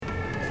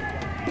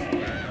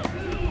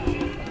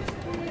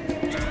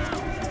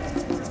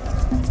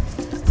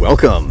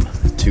Welcome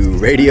to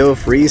Radio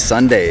Free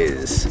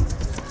Sundays,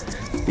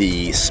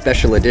 the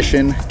special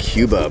edition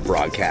Cuba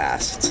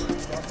broadcast.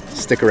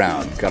 Stick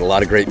around, got a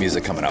lot of great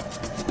music coming up.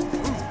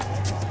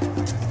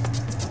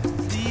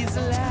 Please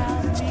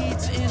allow me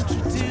to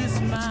introduce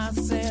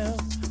myself.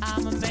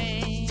 I'm a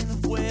man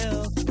of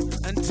wealth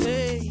and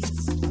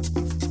taste.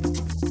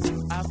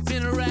 I've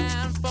been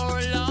around for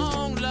a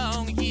long,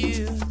 long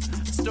year.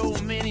 Stole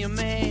many a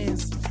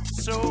man's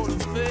soul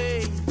of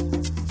faith.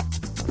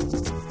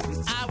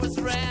 I was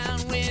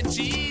around when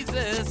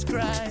Jesus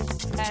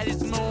Christ had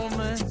his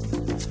moment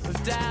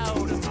of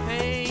doubt and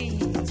pain.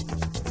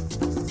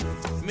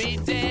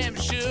 Made damn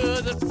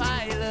sure the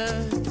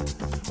pilot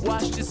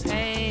washed his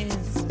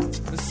hands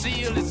and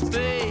sealed his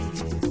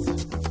face.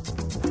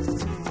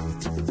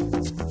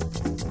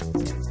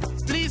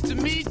 Pleased to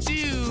meet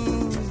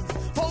you.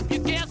 Hope you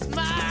guessed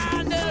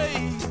my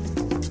name.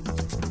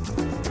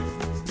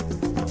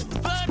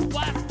 But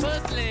what's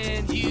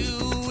puzzling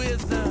you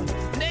is the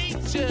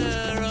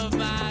nature of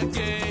my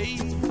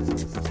game.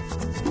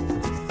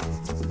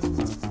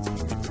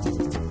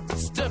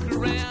 Stuck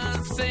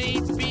around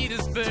St.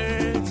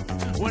 Petersburg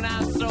when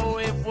I saw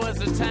it was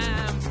a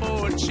time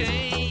for a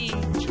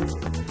change.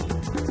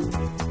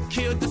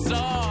 Killed the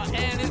Tsar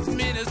and his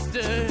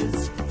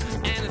ministers.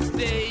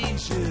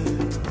 Anastasia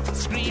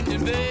screamed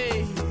in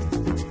vain.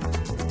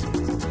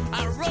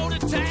 I rode a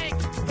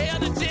tank,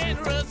 held a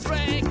generous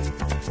rank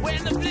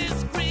when the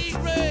blitzkrieg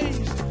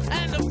raged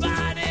and the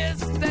bodies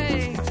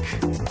stank.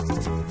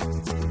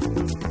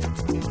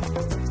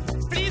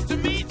 Pleased to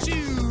meet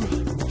you.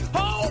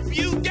 Hope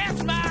you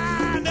guessed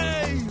my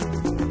name.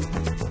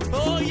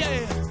 Oh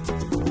yeah.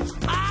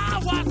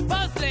 What's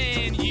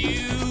puzzling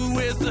you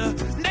is the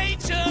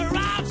nature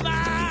of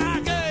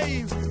my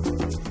game.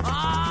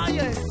 Oh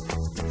yeah.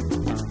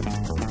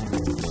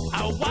 I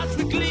watch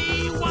with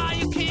glee while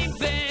you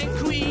kings and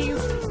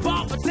queens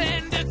fought for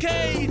 10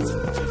 decades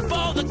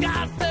for the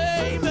gods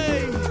they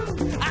made.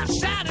 I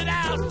shouted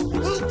out,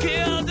 who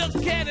killed the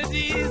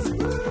Kennedys?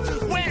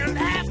 When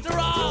after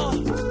all,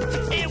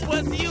 it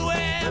was you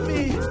and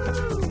me.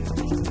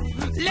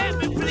 Let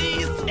me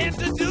please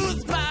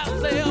introduce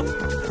myself.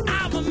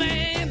 I'm a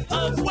man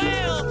of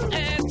wealth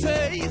and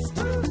taste.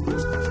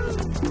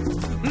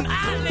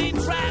 I lay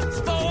traps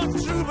for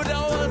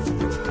troubadours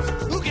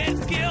who get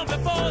killed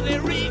before they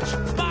reach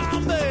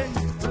Bombay.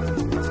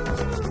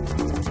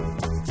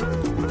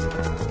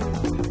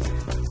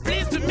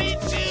 Pleased to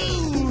meet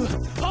you.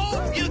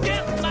 Hope you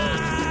get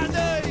my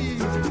name.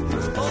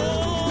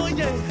 Oh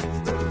yeah.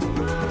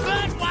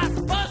 But what's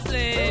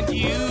puzzling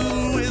you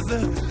is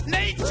the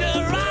nature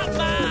of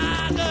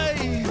my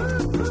game.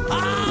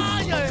 Oh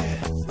yeah.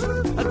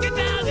 Get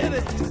down in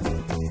it.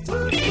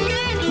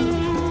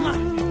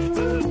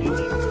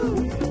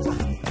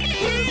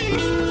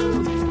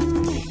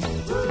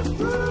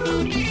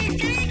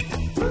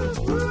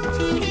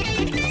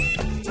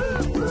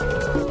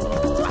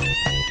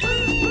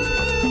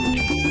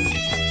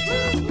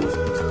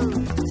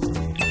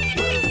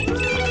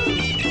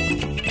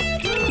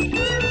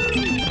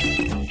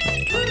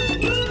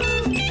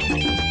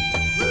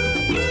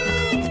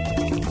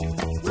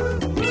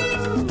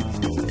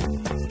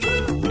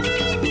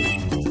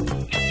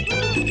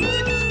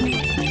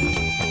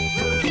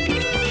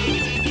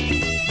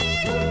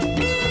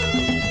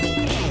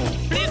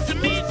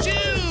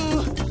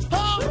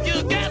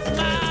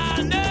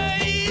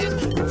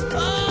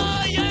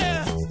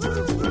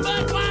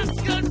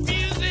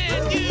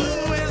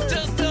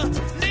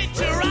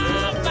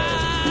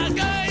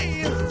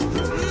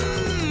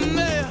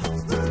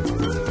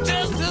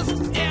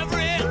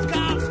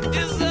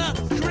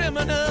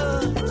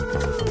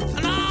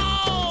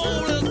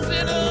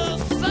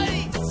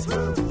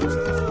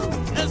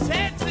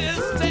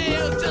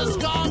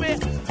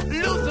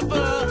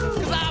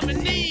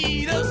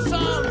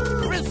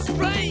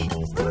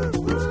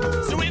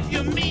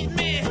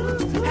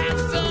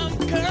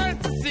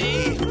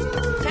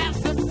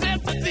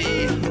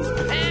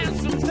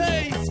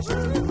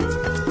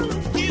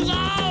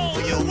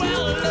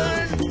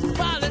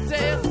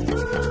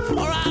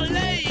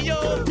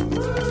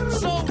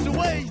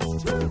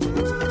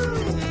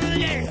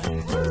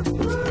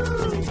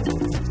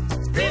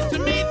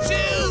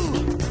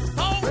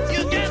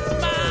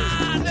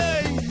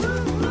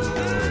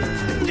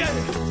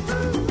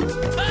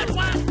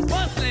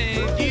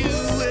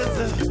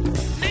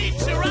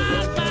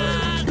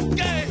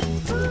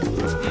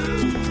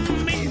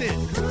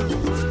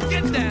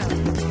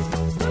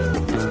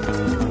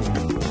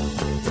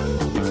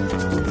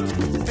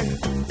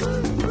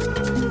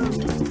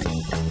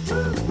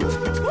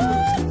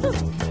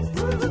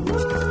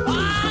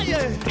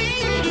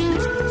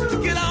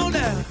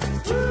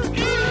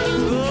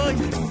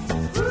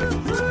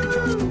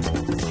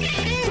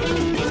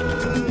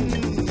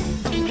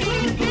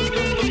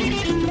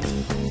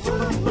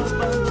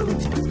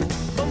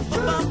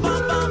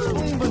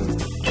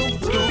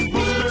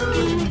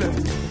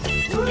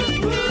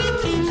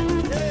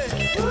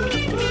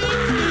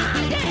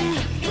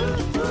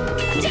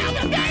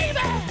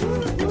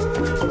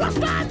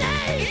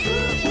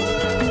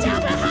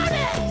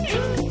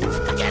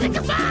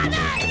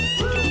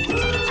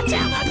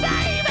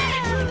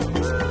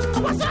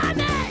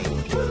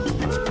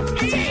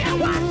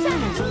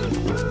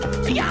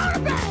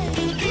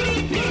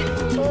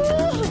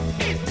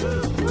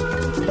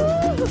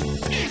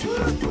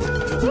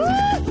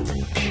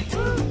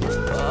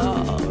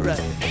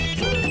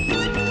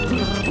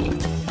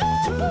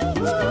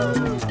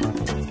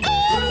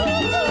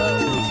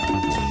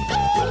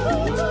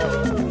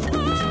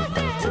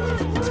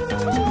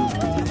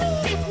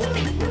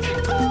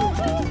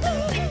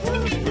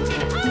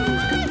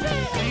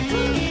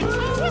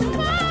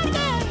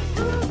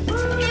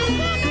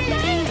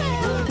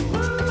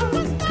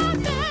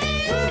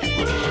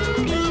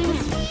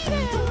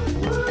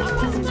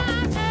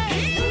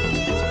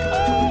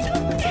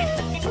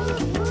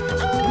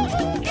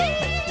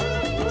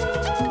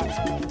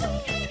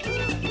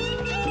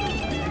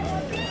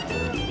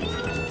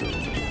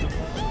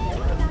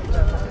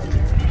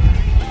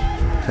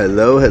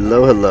 Hello,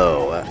 hello,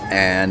 hello.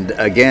 And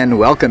again,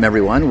 welcome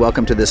everyone.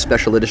 Welcome to this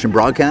special edition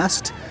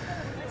broadcast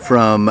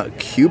from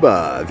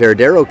Cuba,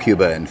 Veradero,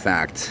 Cuba, in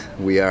fact.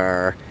 We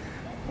are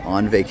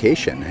on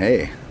vacation.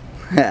 Hey,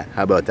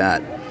 how about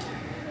that?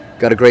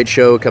 Got a great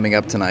show coming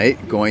up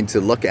tonight. Going to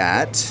look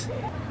at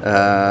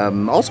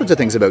all sorts of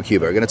things about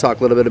Cuba. We're going to talk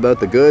a little bit about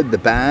the good, the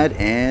bad,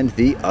 and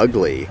the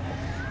ugly.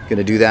 Going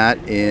to do that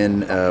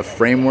in a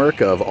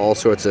framework of all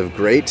sorts of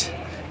great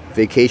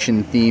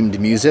vacation-themed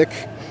music.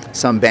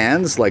 Some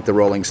bands, like the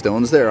Rolling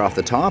Stones there off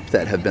the top,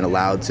 that have been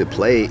allowed to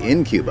play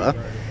in Cuba,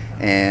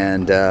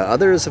 and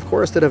others, of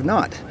course, that have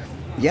not.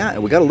 Yeah,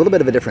 we got a little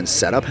bit of a different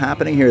setup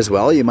happening here as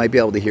well. You might be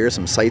able to hear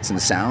some sights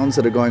and sounds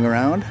that are going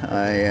around.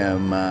 I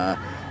am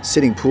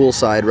sitting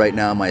poolside right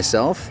now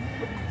myself.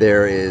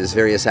 There is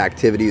various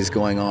activities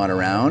going on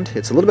around.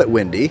 It's a little bit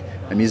windy.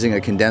 I'm using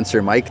a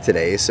condenser mic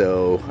today,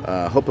 so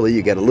hopefully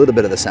you get a little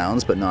bit of the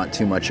sounds, but not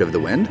too much of the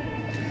wind.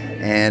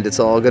 And it's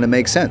all going to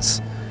make sense.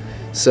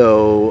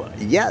 So,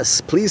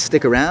 yes, please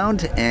stick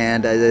around,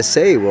 and as I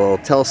say, we'll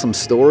tell some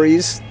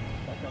stories,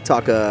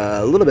 talk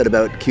a little bit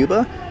about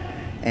Cuba,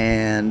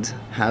 and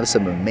have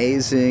some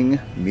amazing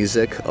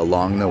music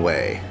along the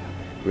way.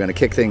 We're going to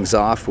kick things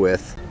off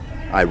with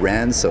I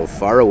Ran So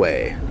Far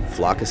Away,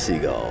 Flock of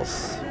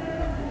Seagulls.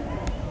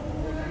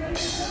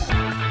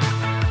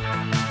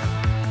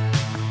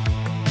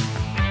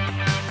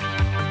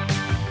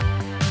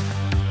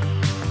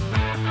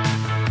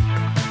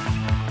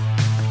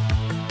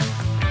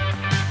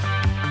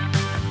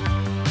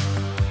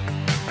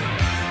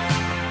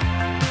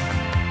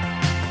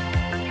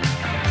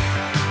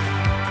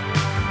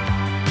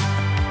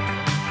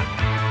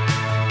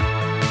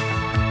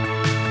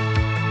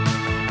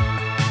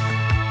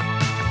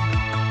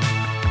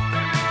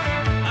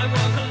 I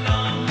was a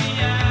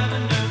lonely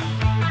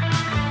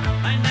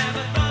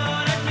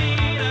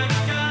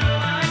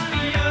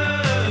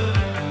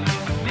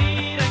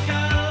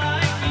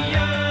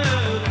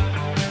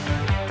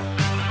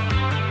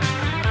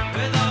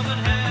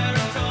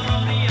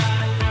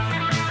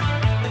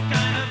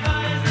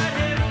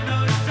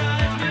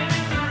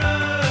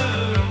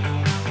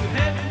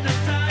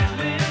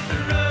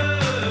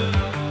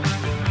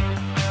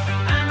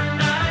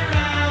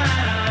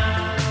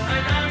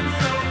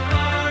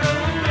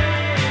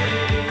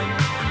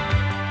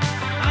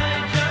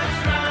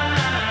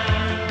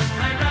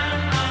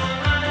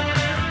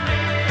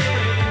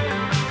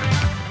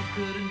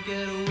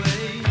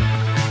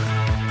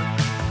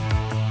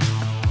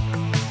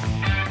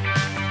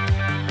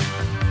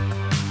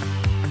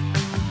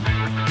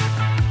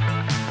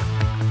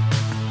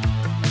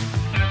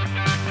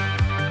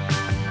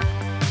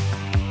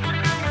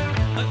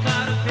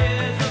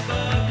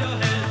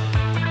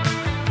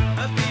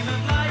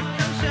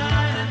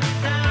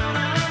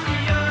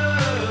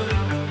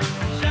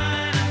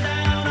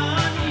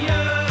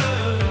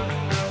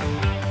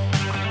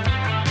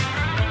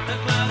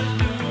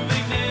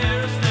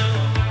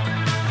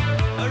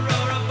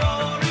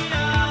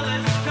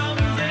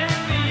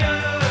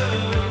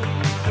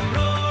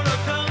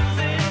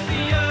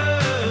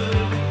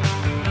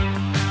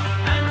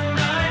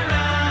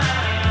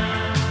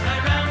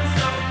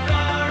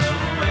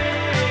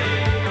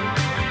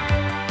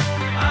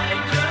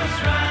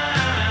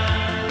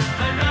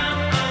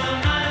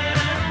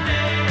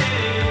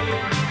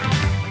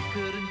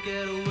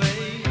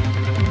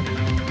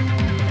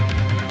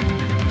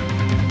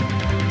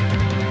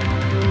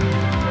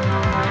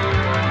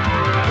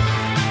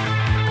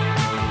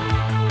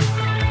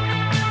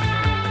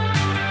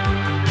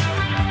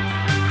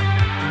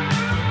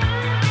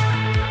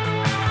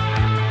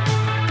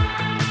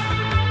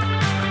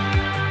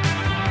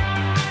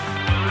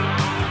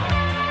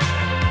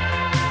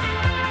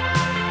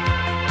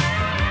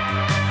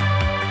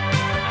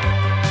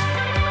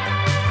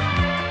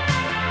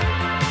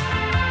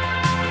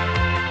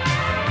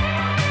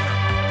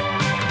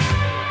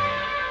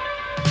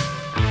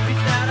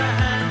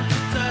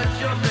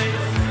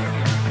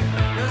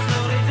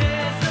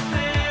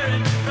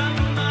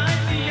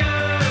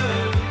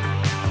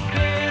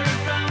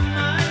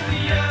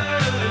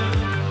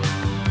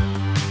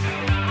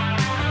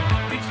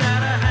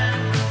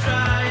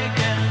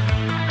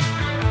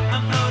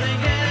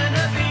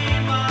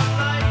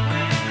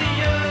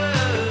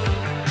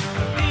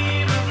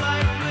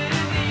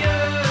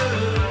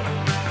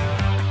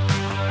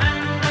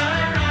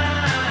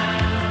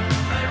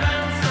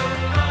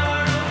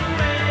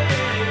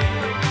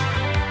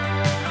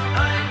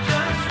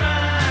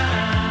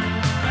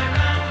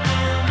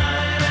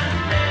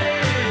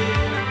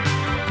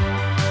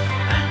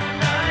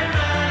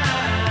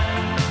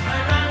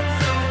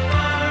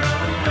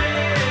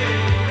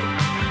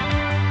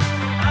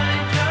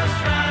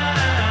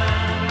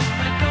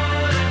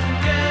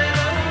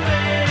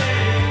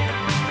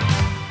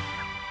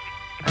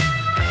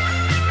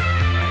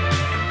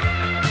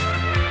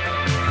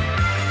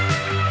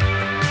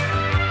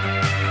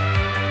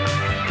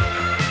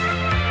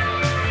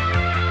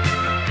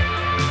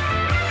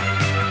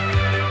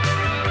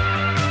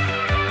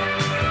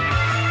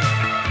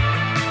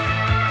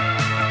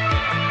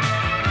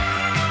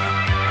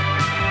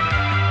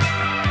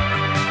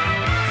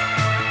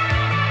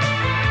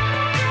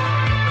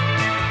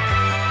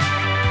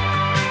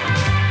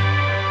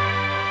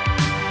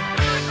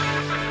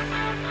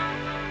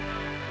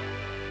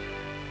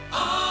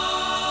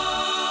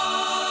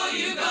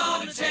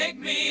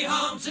me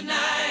home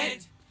tonight.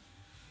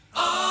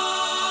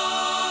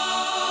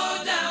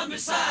 Oh, down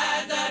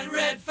beside that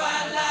red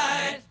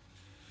firelight.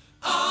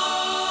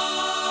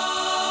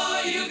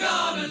 Oh, you're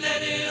gonna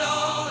let it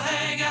all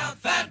hang out.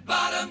 Fat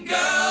bottom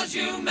girls,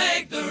 you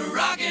make the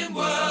rockin'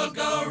 world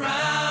go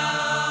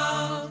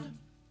round.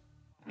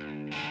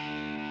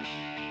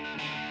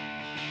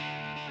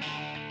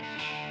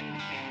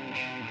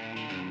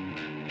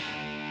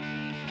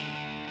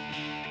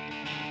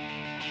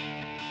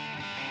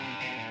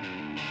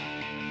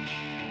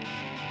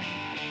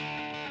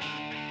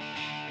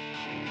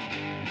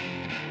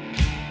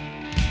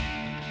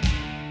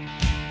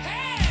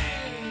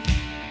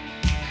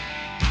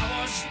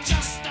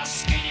 Just a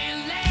skinny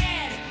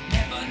lad,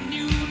 never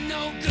knew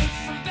no good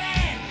from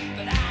bad,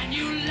 but I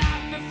knew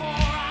life before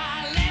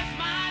I left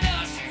my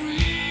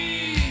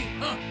nursery.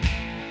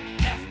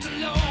 Left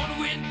alone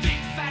with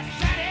big fat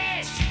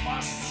fatty, she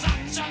was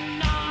such a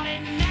naughty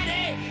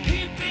natty.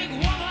 Hey, big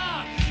woman,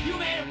 you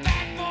made a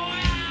bad boy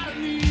out of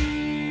me.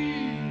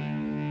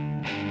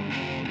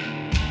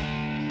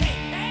 Hey,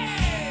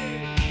 hey.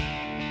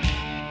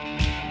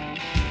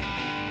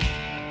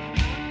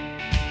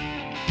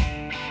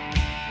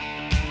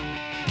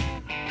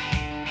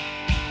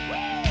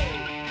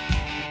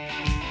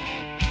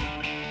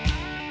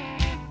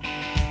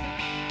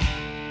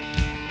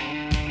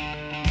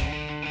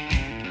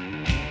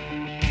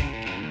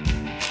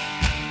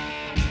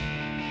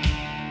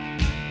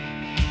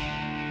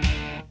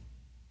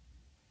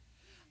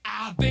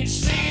 I've been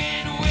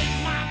singing with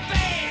my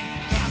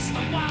band, cross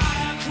the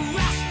water,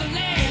 cross the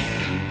lake.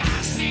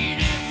 I've seen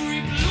every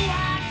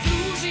blue-eyed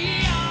floozy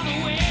on the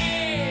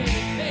way.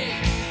 Hey,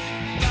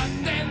 but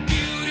their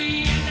beauty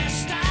and their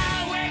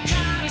style were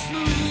kind of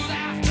smooth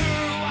after a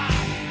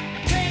while.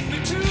 Take me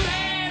to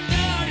them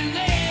dirty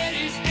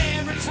ladies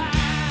every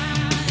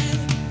time.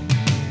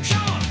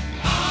 Come on.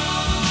 Oh,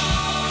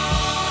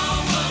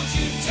 won't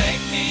you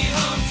take me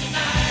home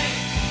tonight?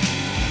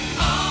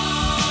 Oh,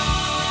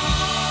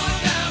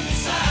 down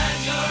beside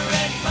your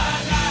red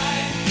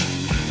firelight.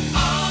 Oh,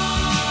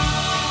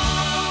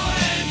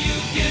 and you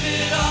give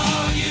it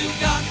all you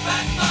got.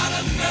 Fat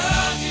bottom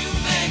girls, you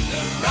make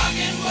the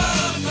rockin'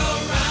 world go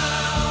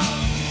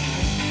round.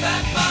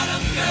 Fat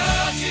bottom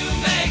girls, you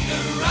make the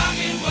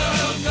rockin'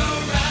 world go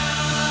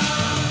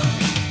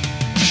round.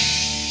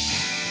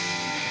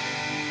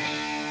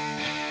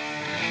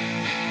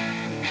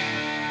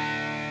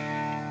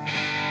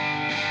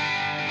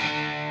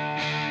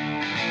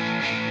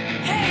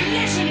 Hey,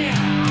 listen here.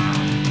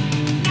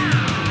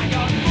 Now I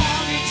got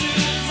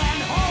mortgages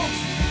and hopes.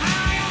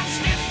 I got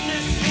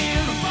stiffness in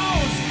the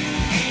bones.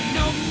 Ain't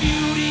no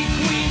beauty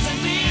queens in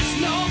this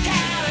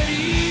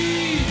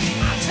locality.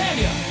 I tell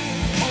you,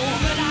 oh,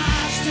 but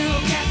I still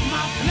get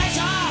my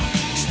pleasure.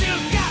 Still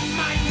got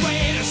my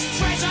greatest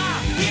treasure.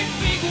 Big,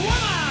 big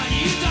woman,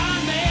 you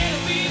done made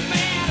me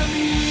mad of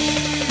me.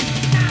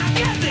 Now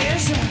get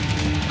this.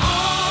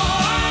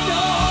 Oh, I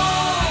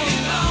know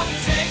you're gonna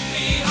take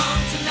me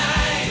home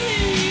tonight.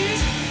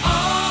 Please. Oh,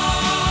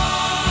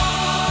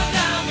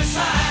 down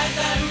beside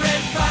that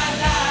red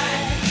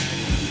firelight.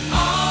 Oh,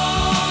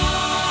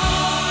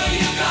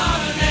 you're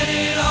gonna let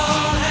it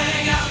all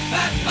hang out.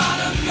 Fat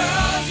bottom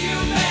girls, you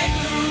make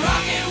the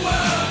rockin'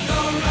 world go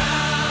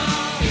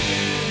round.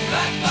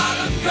 Fat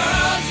bottom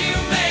girls, you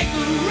make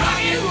the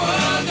rockin'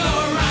 world go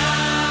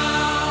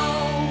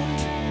round.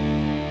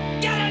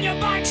 Get on your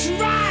bikes and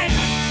ride!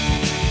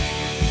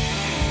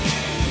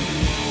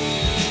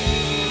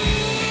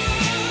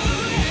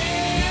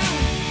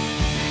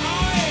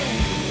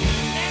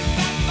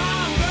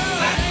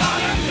 Fat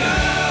bottom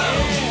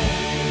girls.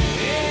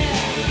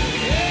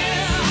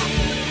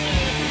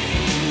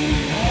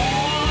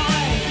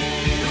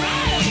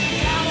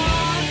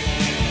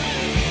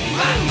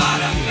 Fat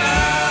bottom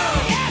girls.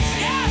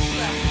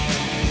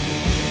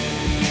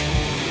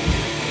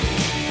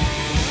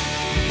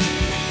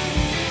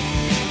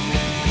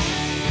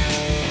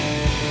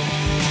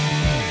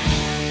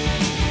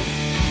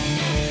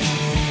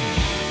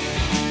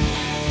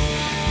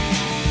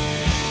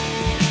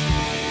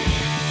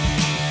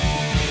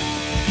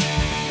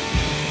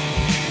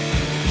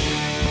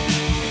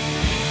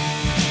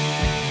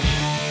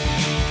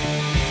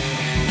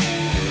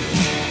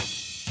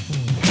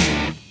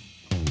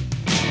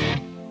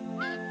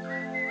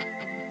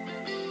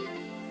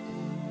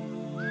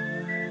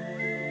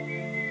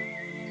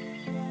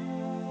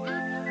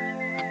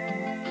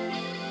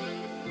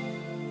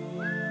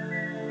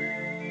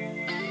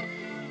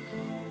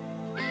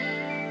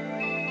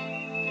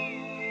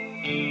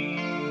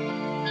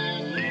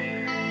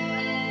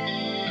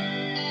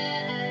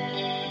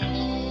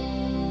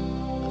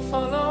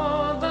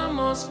 Follow the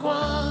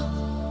Moskwa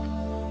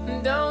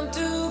down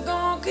to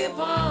Gonky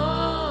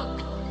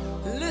Park,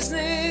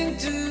 listening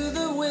to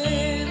the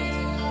wind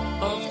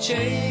of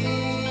change.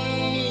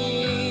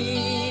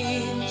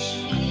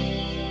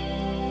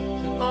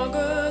 An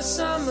August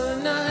summer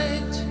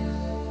night,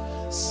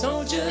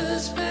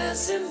 soldiers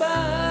passing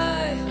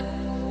by,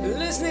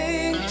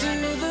 listening to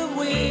the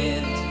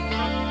wind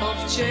of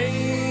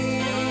change.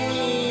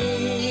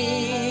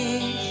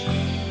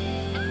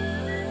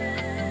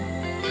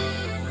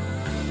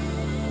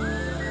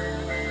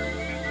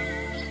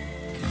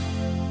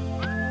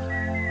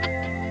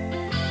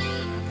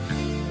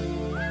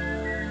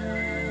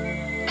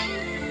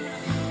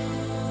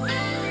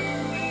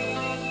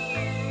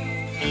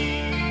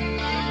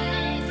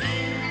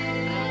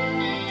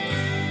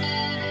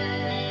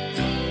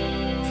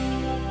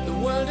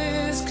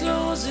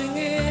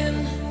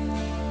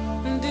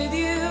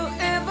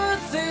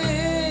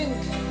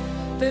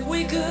 that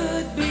we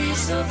could be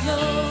so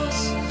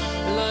close,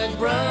 like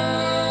brothers.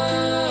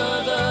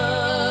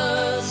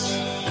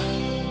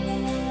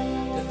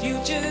 The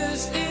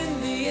future's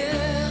in the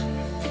air,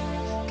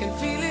 can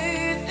feel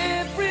it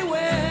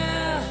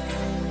everywhere.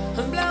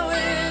 I'm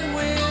blowing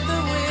with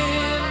the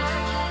wind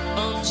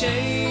of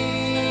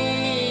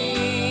change.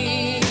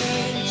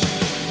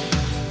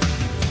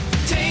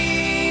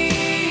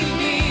 Take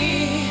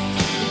me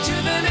to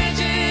the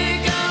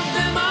magic of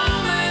the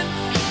moment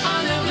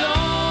on a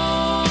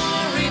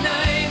glory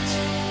night,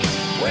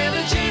 where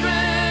the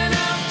children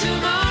of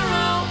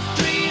tomorrow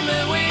dream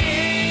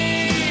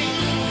away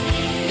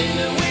in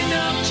the wind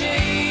of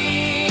change.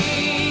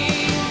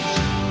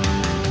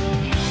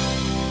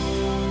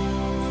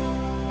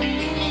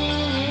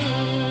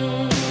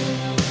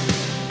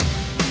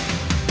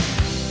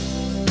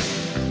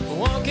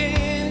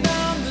 Walking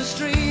down the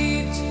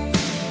street,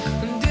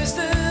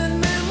 distant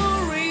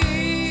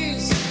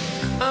memories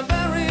are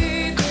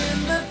buried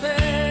in the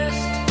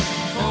past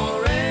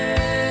forever.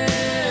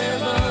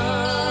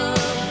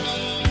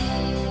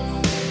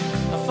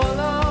 I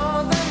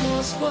follow the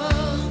Moscow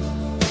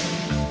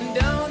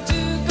down to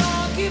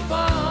Gorky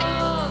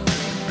Park,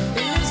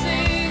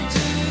 listening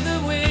to the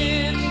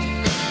wind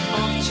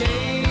of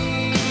change.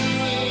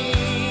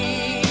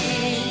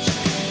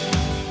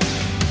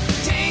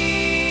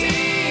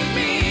 Take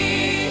me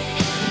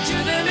to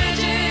the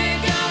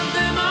magic of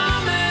the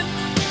moment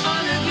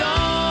on a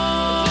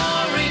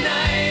glory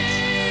night,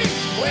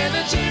 where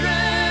the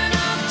children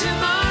of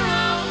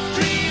tomorrow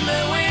dream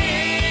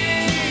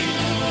away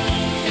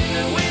in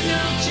the wind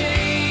of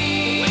change.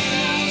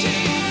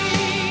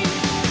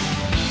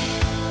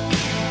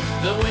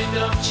 The wind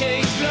of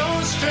change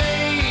blows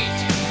straight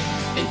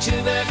into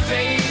the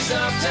face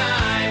of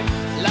time,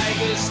 like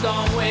a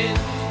storm wind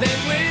that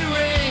will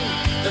ring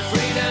the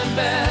freedom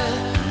bell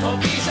for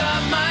peace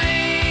of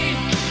mind.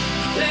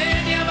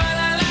 Let your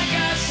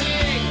balalaika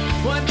sing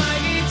what my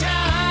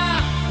guitar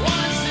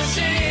wants to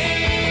sing.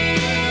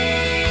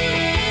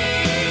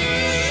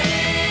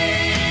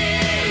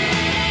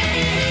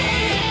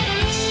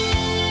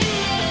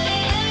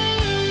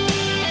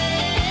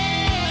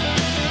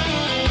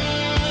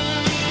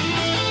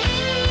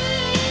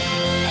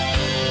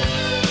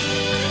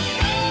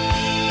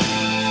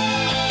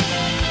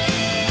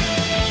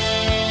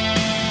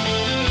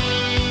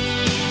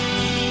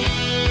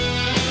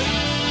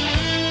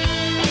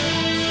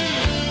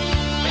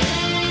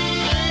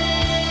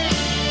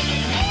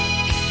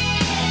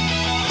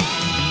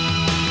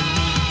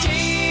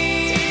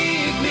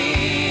 Take me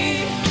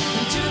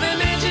to the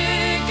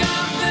magic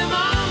of the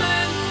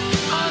moment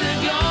on a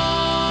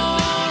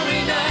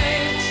glory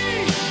night,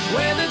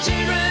 where the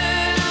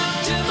children of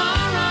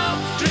tomorrow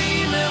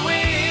dream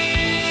away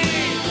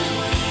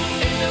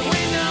in the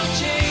wind of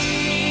change.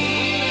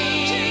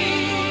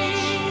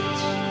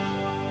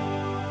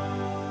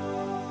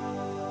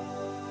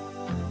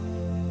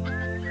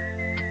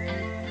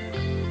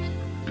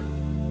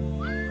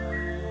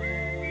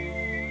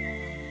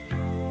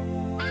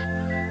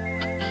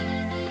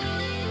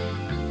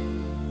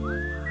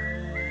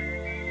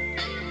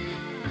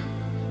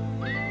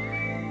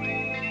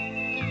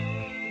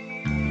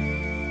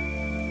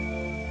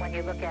 When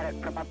you look at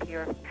it from up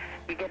here,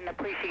 you get an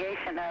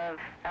appreciation of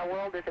our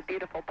world is a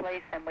beautiful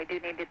place and we do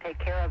need to take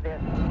care of it.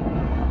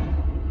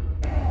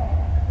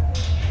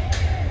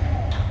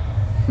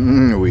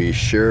 We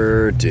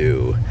sure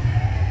do.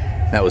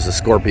 That was the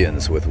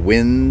Scorpions with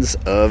Winds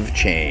of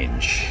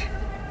Change.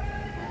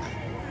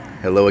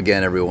 Hello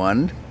again,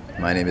 everyone.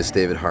 My name is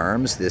David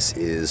Harms. This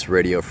is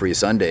Radio Free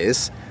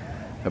Sundays,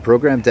 a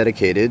program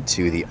dedicated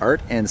to the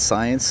art and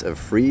science of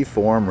free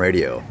form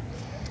radio.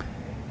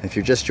 If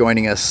you're just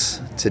joining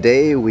us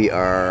today, we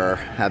are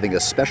having a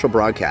special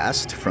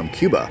broadcast from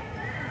Cuba.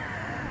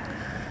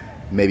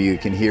 Maybe you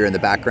can hear in the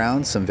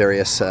background some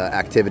various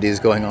activities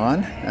going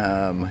on.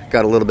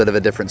 Got a little bit of a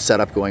different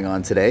setup going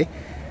on today.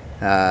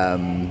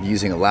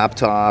 Using a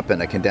laptop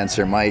and a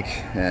condenser mic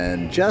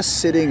and just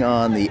sitting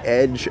on the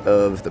edge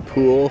of the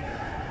pool,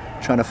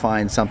 trying to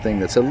find something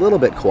that's a little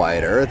bit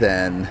quieter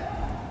than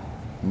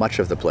much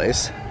of the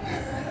place.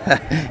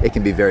 It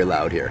can be very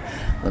loud here,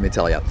 let me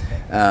tell you.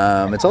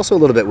 It's also a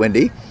little bit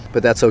windy,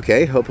 but that's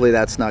okay. Hopefully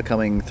that's not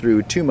coming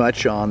through too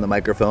much on the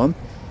microphone.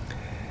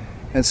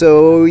 And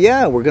so,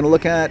 yeah, we're going to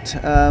look at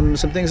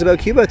some things about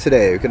Cuba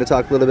today. We're going to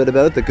talk a little bit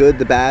about the good,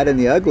 the bad, and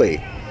the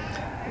ugly.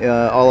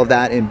 All of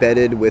that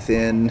embedded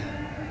within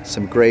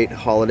some great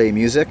holiday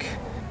music.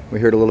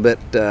 We heard a little bit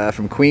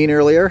from Queen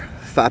earlier,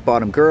 Fat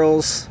Bottom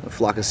Girls, A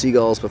Flock of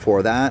Seagulls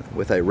before that,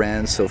 with I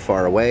Ran So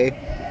Far Away,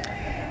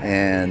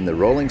 and the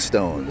Rolling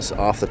Stones,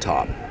 Off the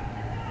Top.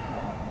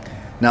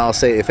 Now I'll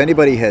say, if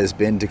anybody has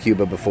been to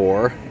Cuba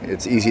before,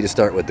 it's easy to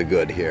start with the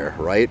good here,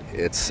 right?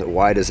 It's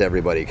why does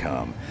everybody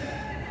come?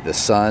 The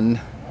sun,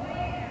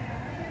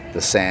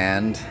 the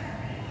sand,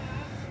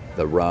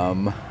 the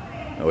rum,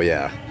 oh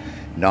yeah,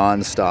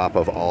 non-stop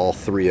of all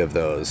three of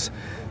those.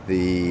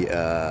 The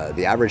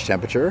average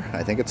temperature,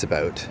 I think it's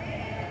about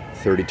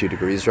 32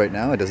 degrees right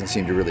now. It doesn't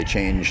seem to really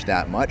change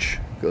that much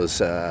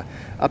Goes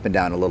up and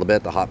down a little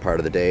bit, the hot part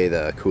of the day,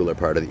 the cooler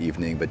part of the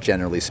evening, but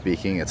generally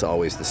speaking, it's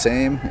always the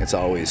same. It's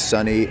always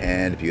sunny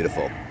and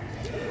beautiful.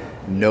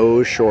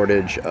 No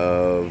shortage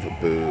of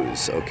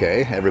booze,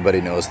 okay?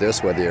 Everybody knows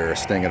this, whether you're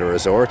staying at a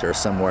resort or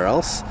somewhere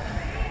else.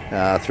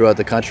 Throughout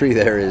the country,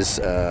 there is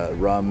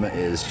rum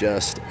is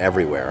just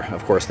everywhere.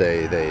 Of course,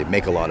 they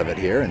make a lot of it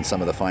here, and some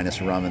of the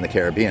finest rum in the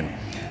Caribbean.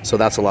 So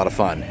that's a lot of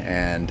fun,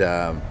 and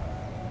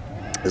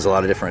there's a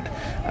lot of different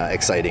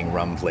exciting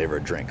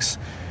rum-flavored drinks.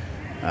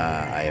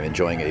 I am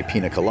enjoying a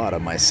pina colada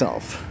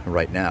myself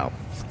right now.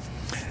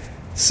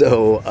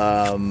 So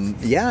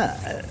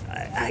yeah,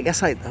 I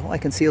guess I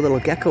can see a little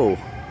gecko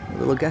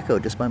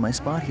just by my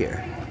spot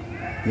here.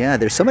 Yeah,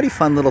 there's so many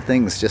fun little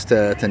things just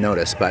to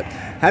notice, but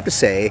I have to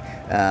say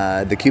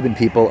the Cuban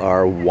people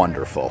are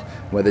wonderful.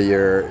 Whether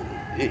you're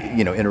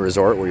in a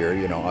resort where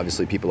you're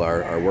obviously people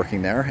are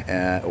working there,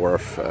 or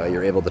if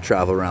you're able to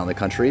travel around the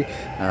country,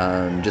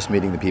 just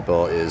meeting the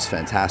people is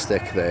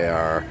fantastic. They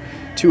are,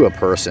 to a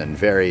person,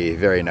 very,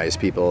 very nice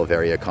people,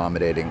 very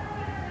accommodating.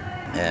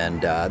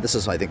 And this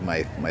is, I think,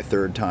 my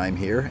third time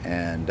here,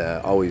 and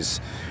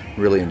always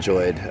really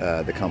enjoyed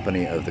the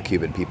company of the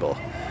Cuban people.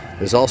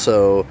 There's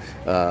also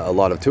a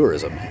lot of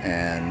tourism,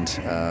 and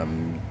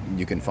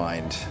you can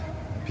find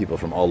people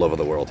from all over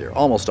the world here,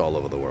 almost all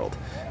over the world.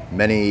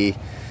 Many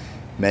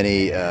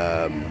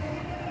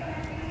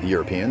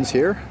Europeans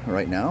here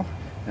right now.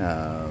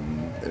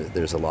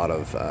 There's a lot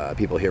of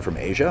people here from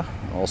Asia,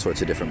 all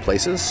sorts of different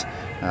places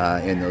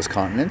in those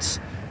continents.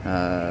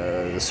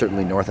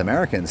 Certainly North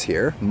Americans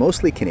here,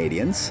 mostly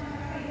Canadians,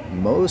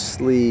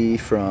 mostly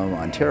from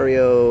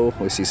Ontario.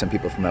 We see some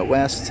people from out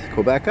west,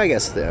 Quebec, I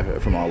guess,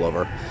 from all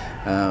over.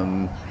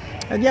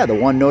 And yeah, the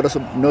one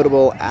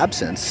notable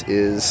absence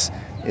is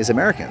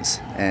Americans,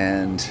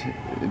 and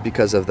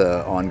because of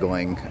the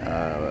ongoing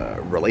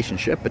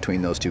relationship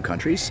between those two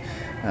countries,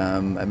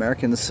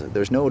 Americans,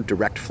 there's no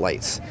direct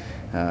flights.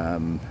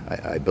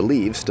 I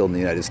believe still in the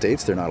United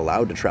States they're not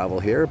allowed to travel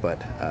here,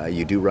 but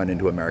you do run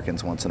into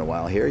Americans once in a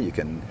while here. You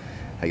can,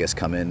 I guess,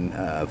 come in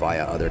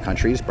via other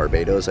countries.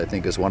 Barbados, I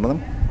think, is one of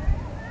them.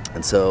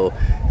 And so,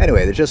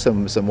 anyway, there's just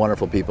some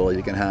wonderful people.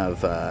 You can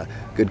have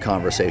good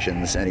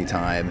conversations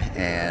anytime,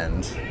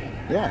 and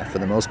yeah, for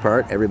the most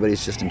part,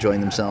 everybody's just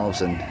enjoying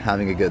themselves and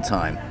having a good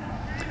time.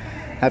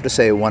 I have to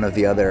say, one of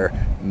the other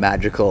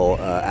magical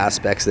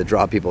aspects that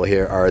draw people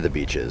here are the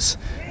beaches.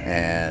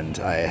 And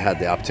I had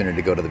the opportunity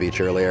to go to the beach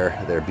earlier.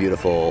 They're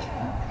beautiful.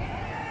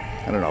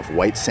 I don't know if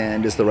white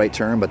sand is the right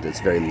term, but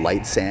it's very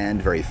light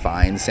sand, very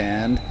fine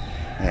sand.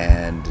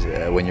 And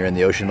when you're in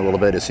the ocean a little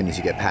bit, as soon as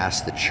you get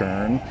past the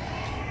churn,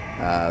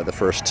 the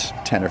first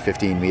 10 or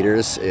 15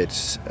 meters,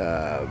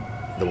 the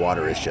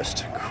water is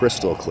just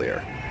crystal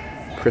clear,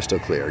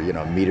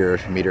 meter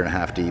and a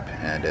half deep,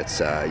 and it's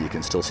you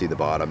can still see the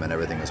bottom, and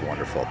everything is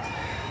wonderful.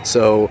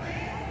 So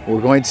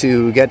we're going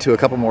to get to a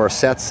couple more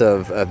sets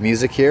of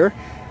music here,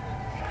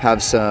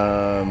 have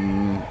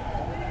some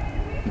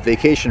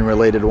vacation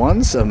related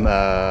ones, some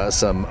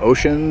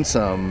ocean,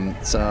 some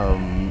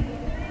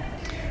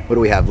what do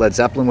we have? Led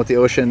Zeppelin with the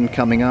Ocean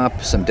coming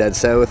up, some Dead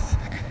South.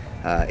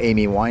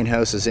 Amy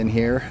Winehouse is in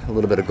here, a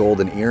little bit of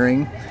Golden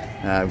Earring.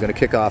 I'm going to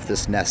kick off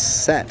this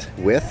next set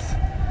with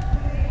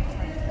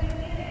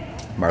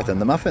Martha and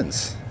the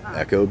Muffins,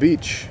 Echo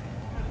Beach.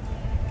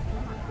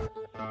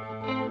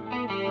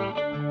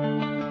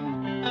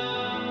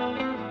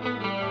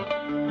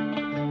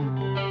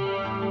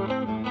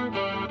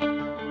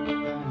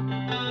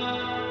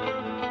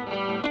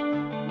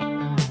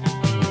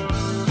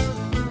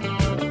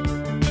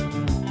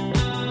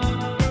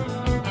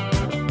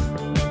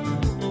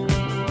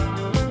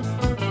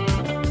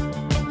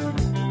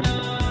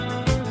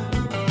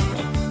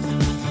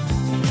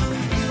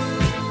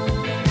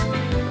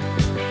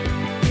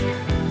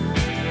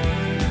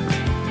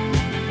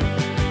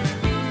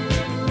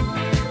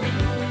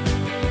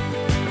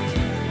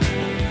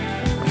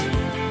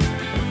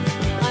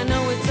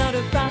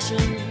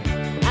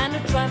 And a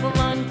trifle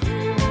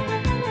uncool,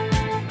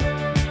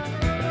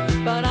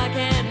 but I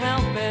can't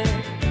help it,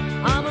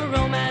 I'm a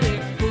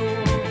romantic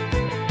fool.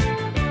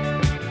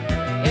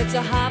 It's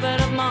a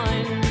habit of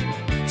mine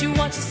to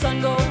watch the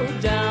sun go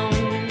down.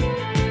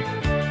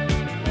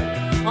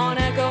 On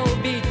Echo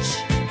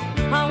Beach,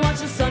 I watch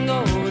the sun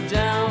go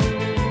down.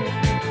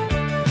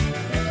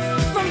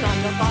 From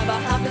 9 to 5 I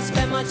have to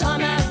spend my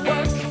time at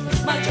work.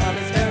 My job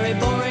is very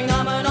boring,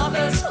 I'm an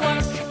office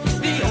clerk.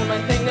 The only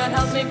thing that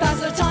helps me pass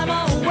the time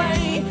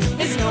away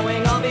is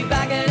knowing I'll be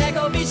back at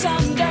Echo Beach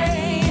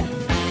someday.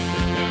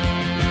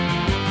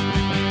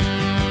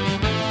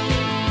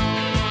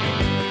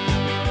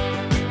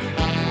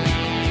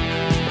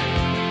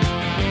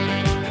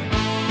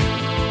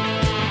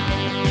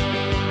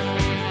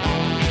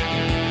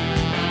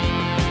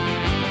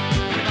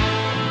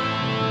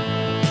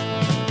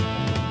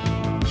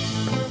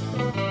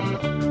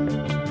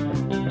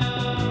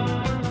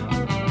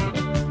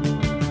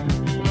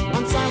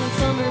 On silent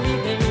summer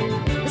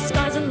evening, the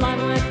sky's alive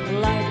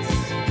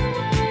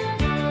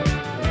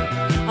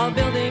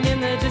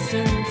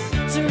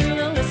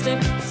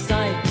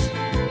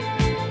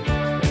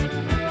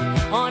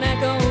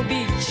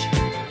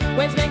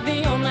Waves make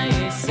the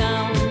only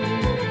sound.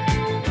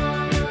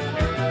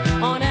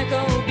 On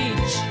Echo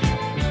Beach,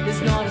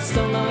 there's not a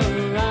soul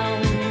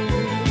around.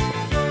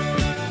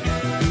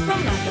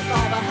 From 9 to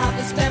 5 I have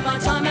to spend my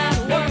time at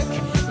work.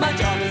 My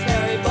job is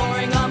very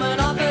boring, I'm an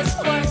office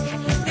clerk.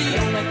 The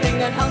only thing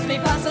that helps me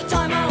pass the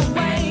time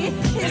away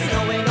is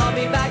knowing I'll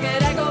be back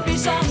at Echo Beach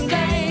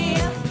someday.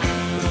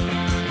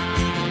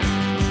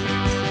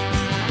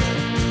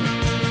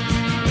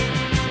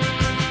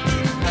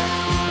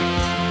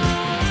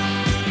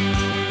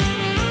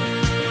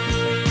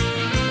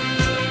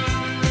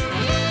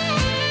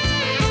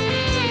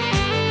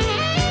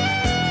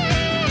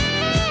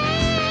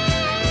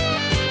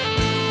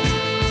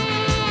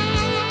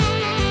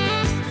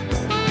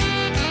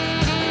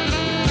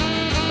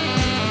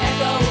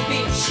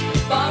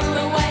 Far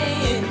away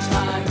in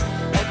time,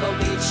 Echo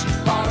Beach,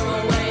 far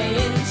away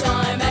in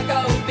time,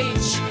 Echo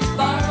Beach,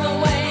 far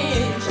away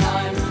in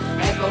time,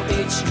 Echo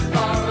Beach,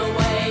 far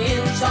away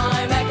in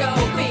time, Echo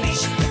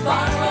Beach,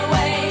 far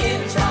away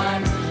in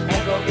time,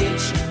 Echo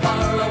Beach,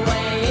 far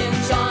away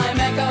in time,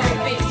 Echo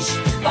Beach,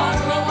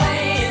 far away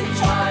in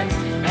time,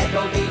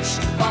 Echo Beach,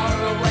 far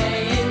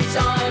away in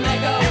time,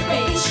 Echo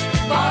Beach,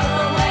 far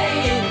away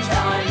in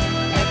time,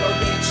 Echo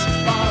Beach,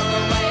 far away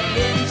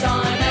in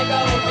time,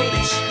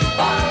 Echo Beach,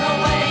 far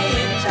away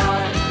in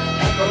time,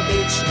 Echo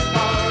Beach,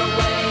 far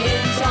away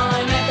in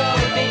time, Echo Beach, far away in time, Echo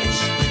Beach,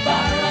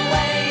 far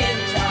away in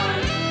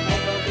time,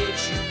 Echo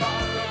Beach, far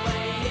away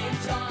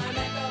in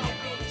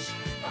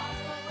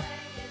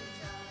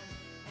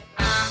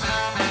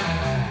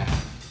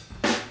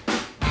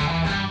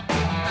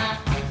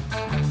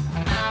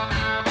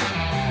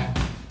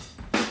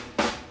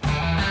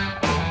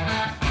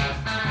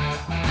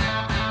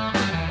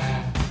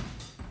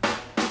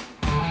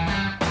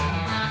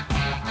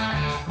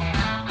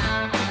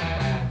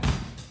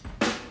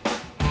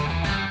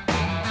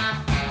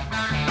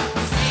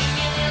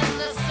Singing in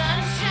the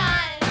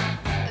sunshine,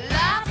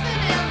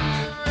 laughing in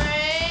the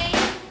rain,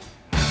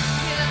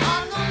 feeling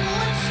on the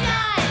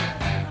moonshine,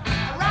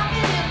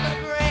 rocking in the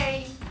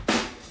brain.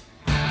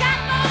 Got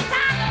no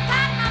time to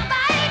pack my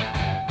bag,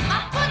 my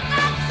foot's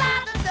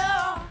outside the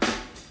door.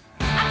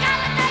 I got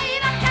a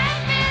date, I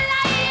can't be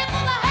late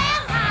for the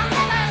hands I'm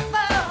looking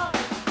for.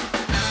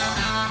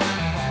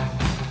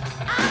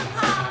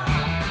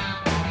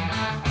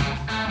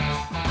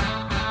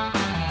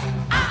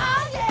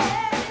 Oh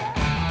yeah.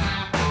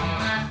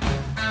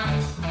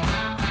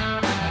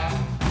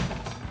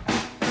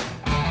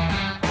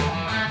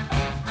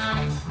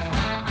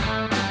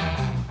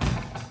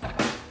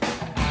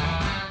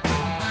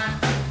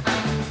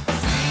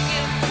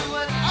 Singing to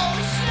an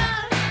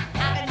ocean,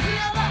 I can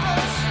hear the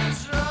ocean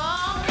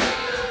drum.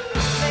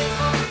 Play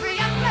for free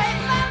and play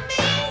for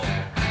me.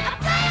 I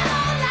play a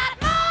whole lot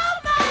more.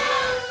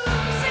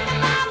 Sing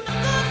about the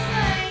good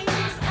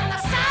things and the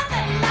sun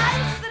that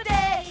lights the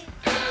day.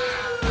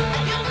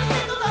 And you can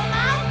sing of the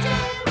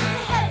mountains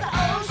as the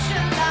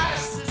ocean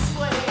lies this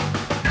way.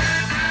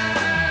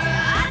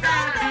 I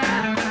don't know.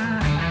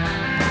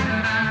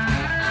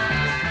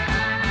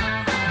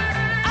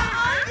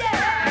 Oh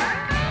yeah.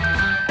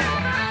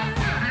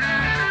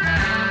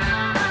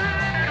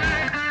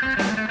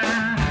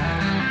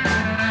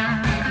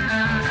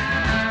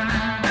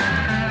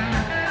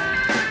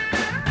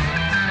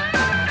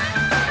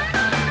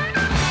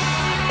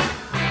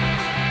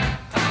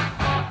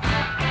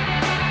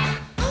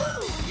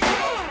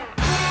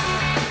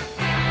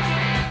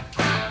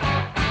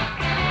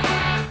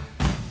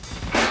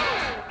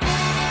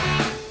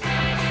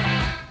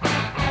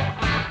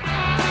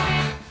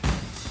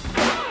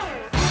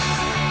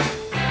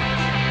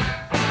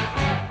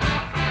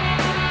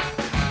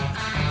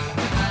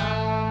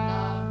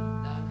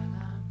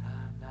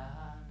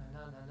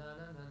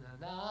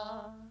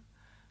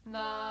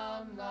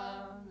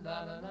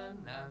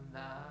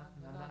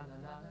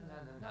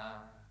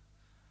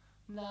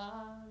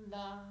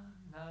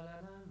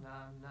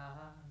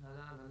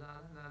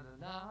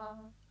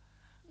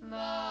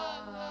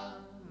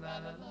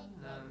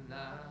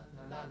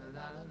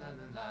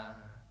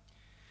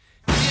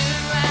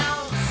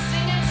 Around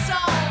singing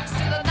songs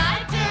till the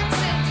night turns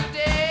into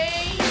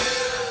day.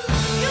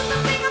 Used to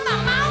sing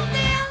about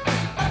mountains,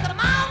 but the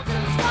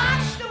mountains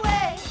washed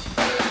away.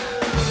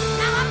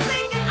 Now I'm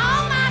singing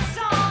all my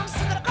songs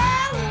to the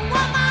girl who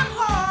won my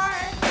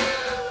heart.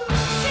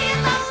 She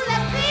is only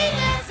 3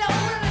 years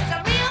old and it's a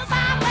real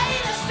fine way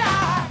to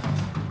start.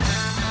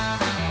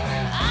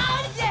 Oh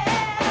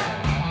yeah.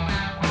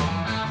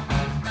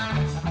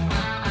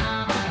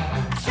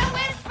 Sure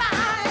is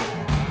fine.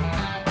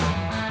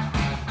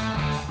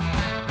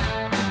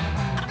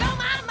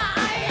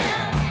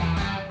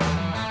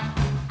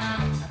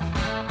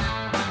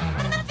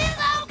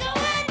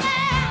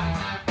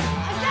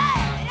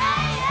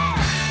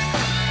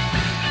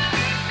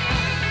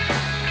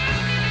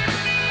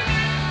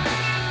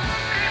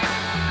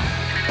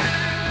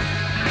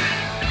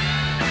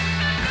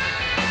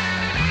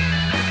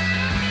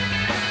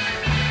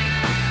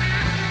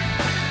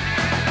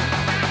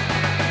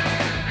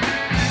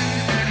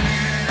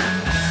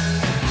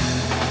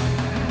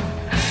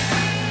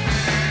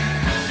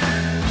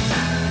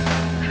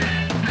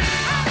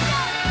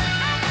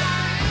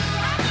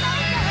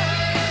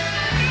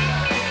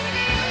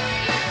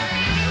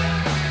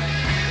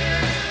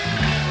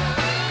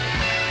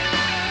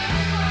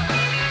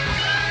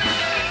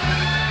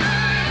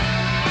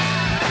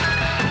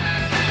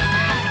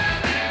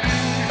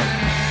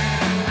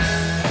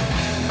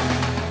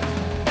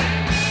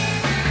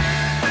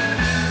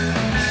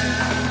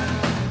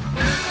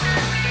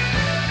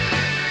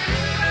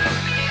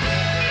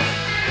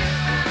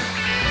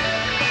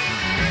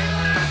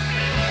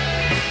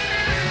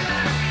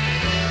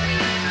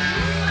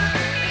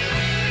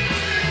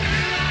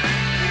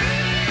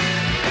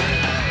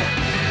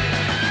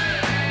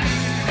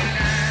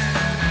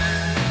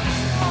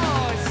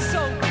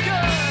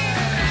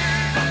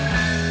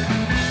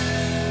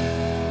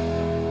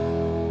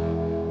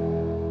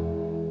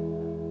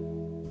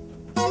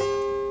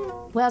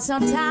 Well,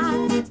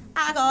 sometimes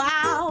I go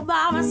out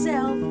by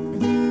myself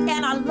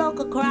and I look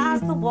across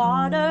the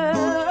water.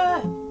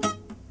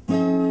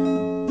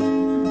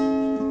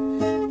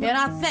 And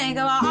I think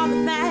of all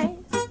the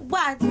things,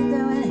 what you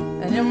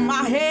doing? And in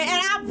my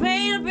head I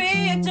paint a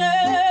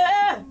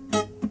picture.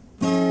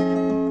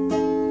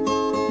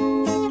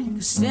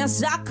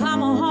 Since I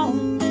come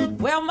home,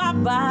 well, my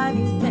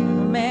body's been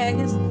a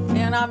mess.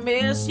 And I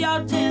miss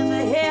your ginger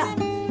hair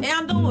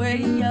and the way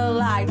you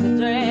like the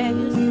dress.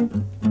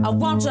 I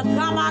want you to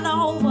come on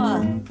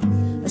over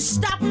and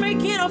stop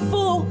making a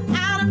fool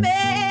out of me.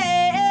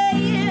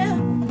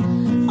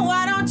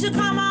 Why don't you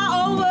come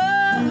on over,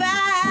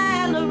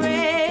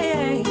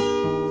 Valerie?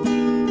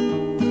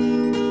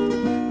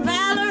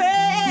 Valerie,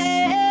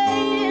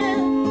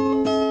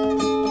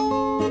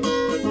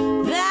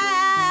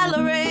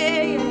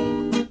 Valerie,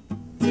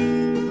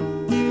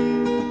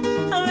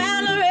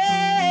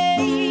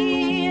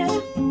 Valerie.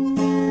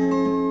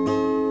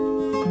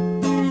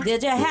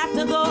 Did you have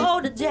to go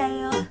to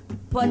jail?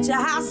 Put your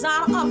house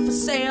on up for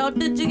sale.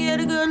 Did you get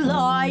a good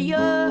lawyer?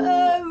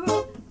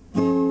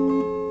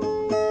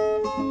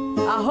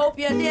 I hope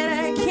you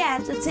didn't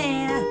catch a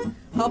tan.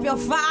 Hope you'll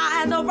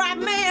find the right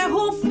man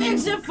who'll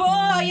fix it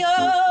for you.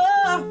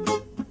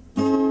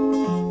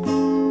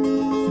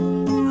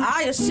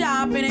 Are you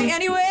shopping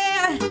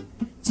anywhere?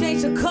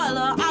 Change the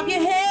color of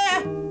your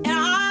hair. And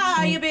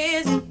are you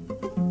busy?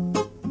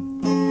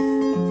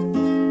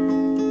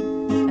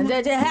 And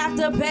did you have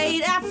to pay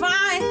that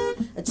fine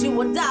that you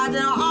were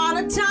dodging all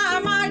the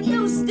time? Are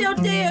you still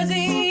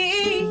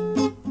dizzy?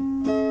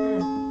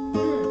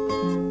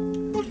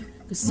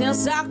 'Cause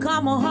since I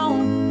come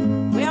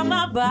home, well,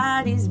 my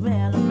body's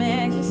been a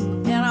mess.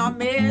 And I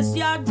miss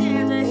your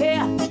ginger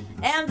hair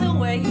and the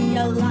way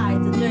you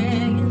like the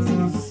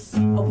dress.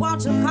 Oh,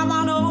 won't you come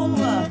on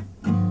over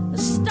and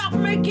stop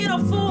making a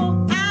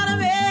fool out of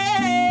me?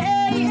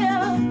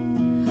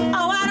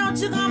 Oh, why don't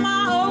you come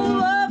on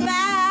over,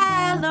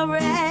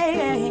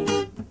 Valerie?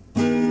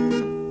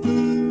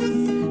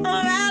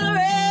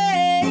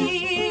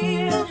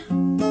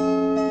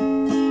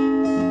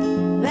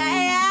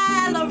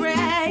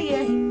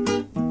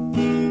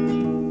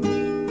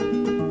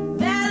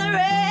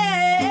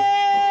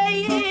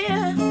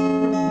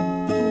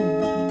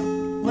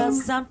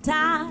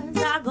 Sometimes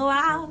I go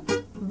out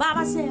by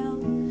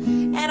myself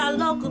and I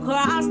look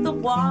across the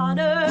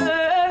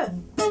water.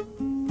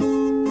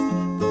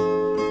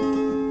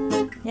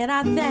 And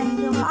I think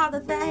of all the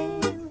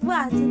things,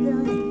 what you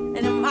doing?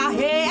 And in my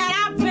head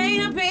I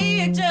paint a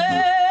picture.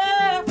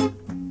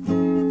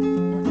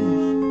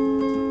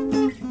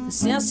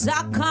 Since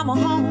I come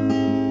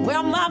home,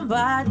 well, my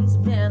body's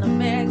been a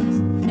mess.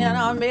 And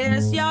I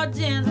miss your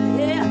ginger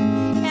hair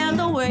and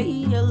the way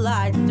you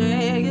like the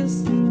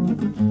dress.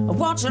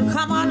 Won't you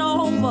come on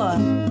over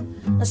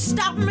and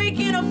stop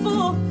making a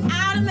fool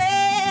out of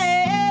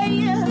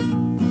me?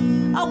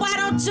 Oh, why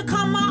don't you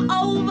come on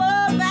over,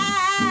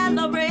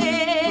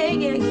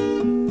 Valerie?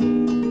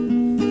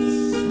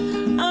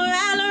 Oh,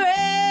 Valerie,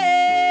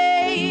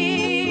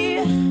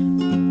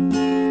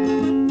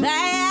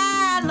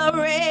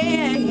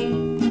 Valerie,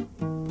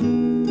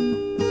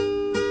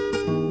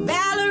 Valerie,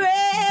 Valerie.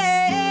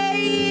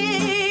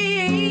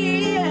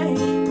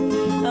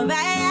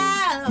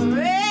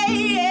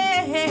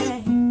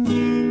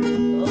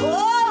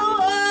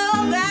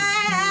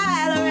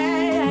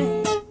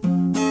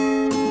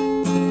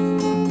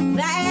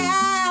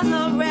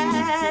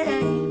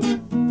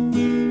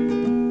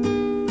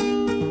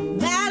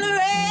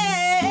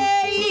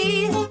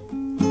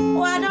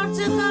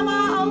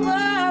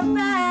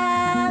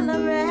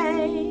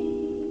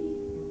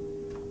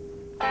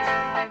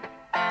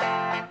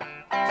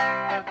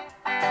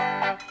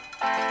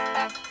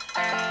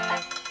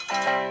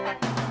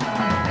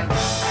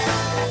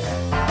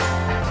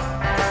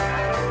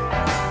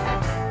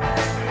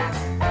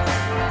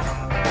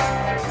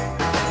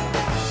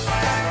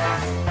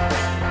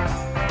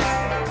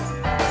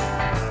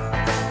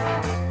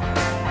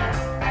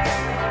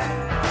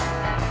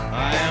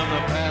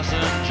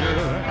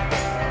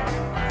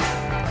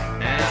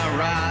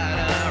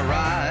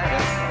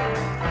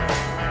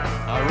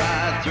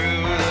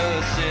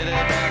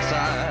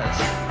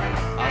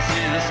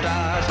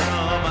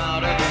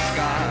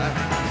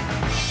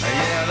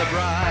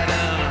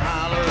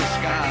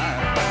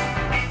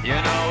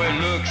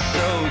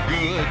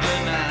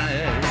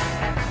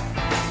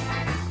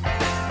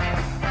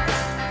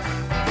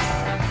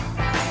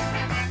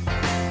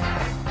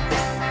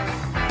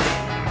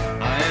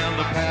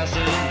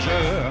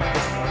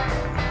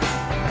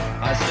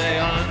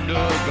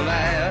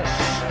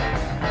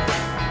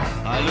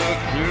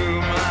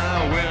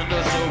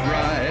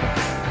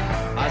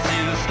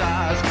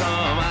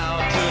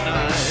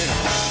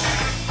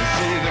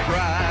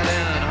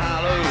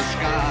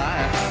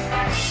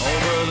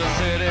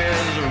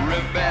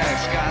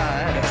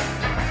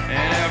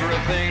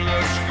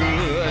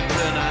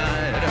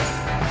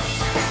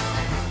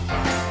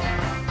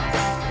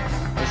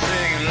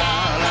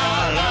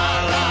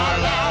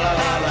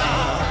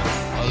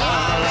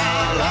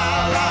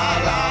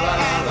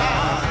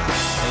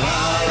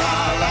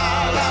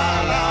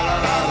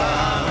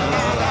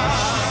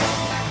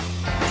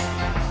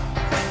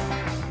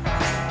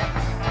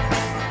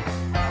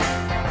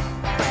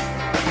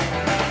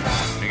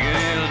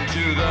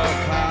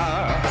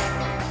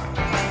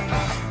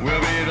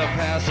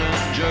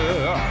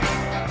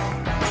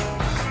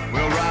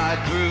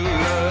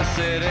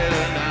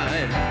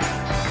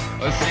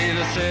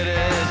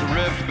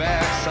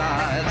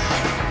 sides.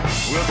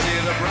 We'll see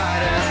the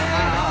bright and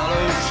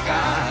hollow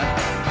sky.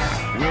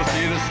 We'll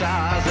see the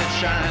stars that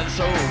shine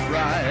so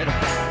bright.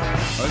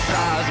 A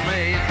stars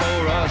made for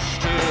us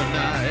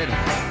tonight.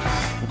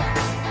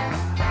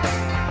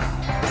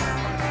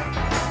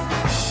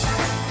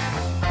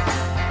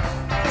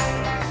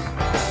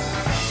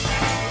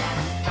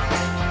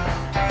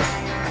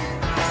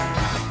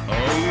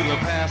 Oh, the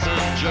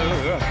passenger,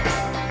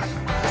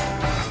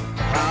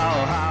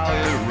 how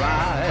it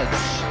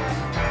rides.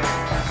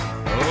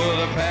 Oh,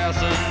 the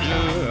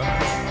passenger,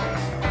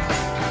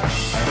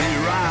 he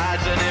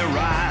rides and he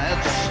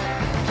rides.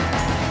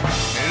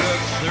 He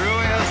looks through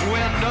his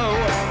window.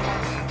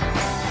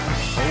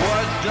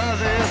 What does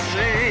he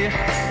see?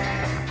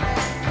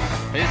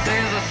 He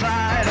sees the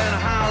side and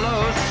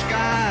hollow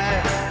sky.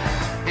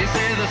 He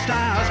sees the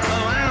stars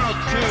come out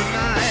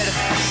tonight.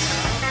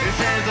 He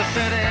sees the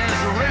city's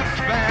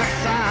ripped back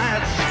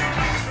sides.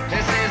 He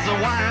sees the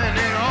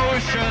winding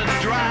ocean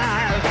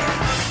drive.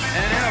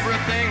 And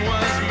everything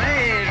was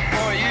made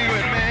for you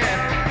and me.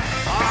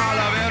 All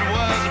of it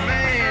was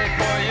made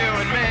for you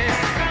and me.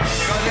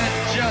 'Cause it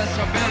just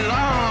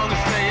belongs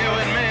to you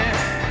and me.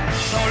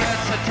 So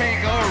let's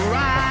take a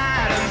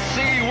ride and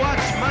see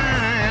what's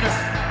mine.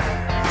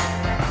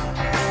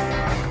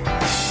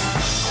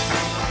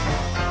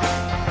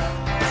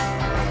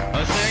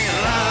 Singing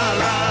la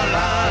la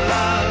la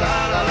la la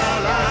la la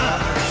la.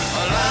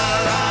 La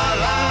la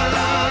la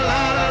la la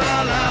la la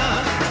la.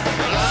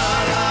 La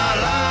la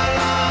la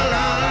la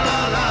la la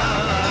la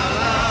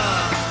la.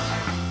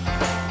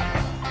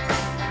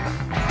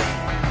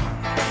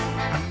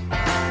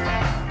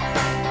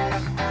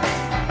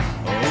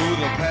 Oh,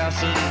 the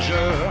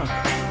passenger,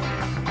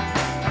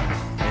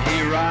 he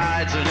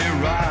rides and he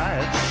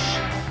rides.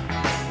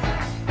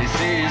 He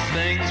sees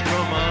things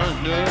from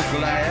under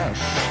glass.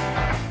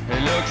 He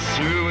looks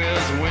through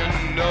his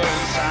window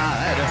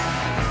inside.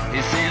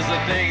 He sees the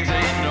things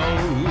he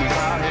knows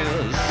are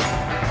his.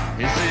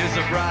 He sees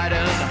the bright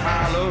and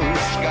hollow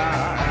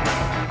sky.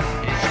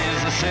 He sees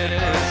the city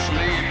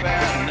sleep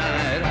at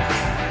night.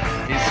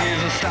 He sees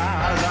the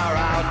stars are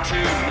out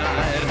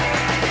tonight.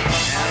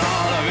 And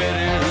all of it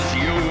is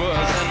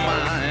yours and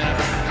mine.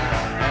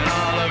 And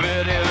all of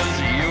it is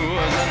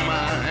yours and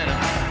mine.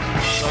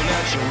 So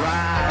let's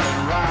ride and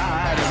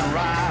ride and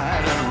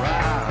ride and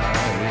ride.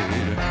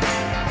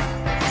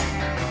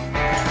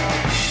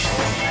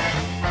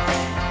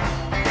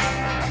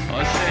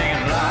 Oh,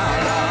 singing la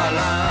la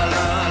la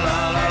la la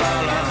la la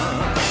la.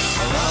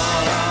 La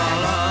la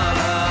la la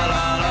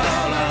la la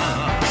la.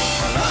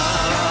 La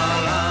la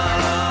la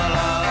la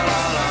la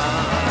la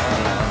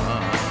la.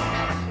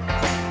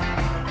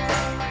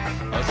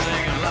 Oh,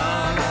 singing la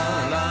la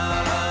la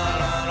la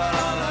la la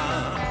la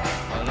la.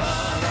 La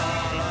la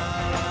la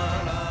la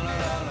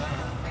la la.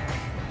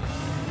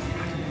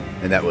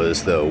 And that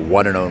was the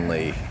one and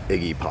only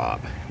Iggy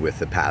Pop with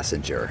The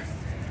Passenger.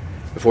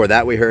 Before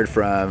that, we heard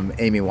from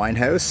Amy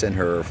Winehouse and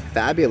her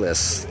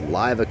fabulous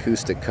live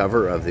acoustic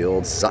cover of the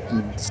old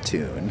Sutton's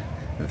tune,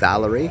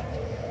 Valerie.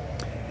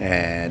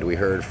 And we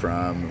heard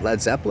from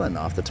Led Zeppelin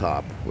off the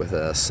top with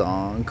a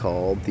song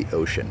called The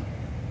Ocean.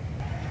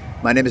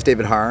 My name is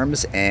David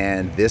Harms,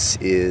 and this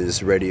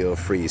is Radio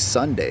Free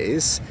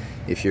Sundays.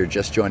 If you're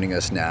just joining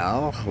us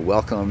now,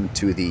 welcome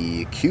to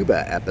the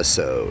Cuba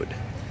episode.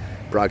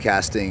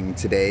 Broadcasting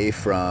today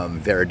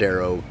from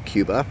Veradero,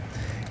 Cuba.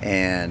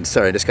 And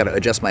sorry, I just got to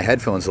adjust my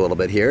headphones a little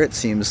bit here. It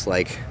seems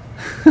like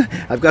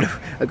I've got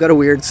a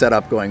weird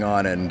setup going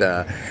on, and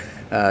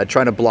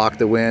trying to block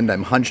the wind.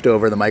 I'm hunched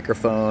over the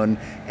microphone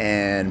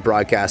and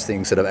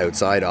broadcasting sort of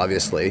outside,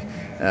 obviously.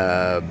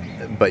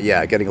 But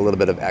yeah, getting a little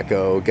bit of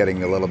echo,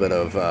 getting a little bit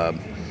of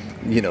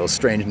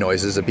strange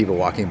noises of people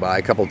walking by.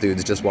 A couple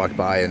dudes just walked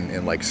by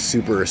in like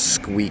super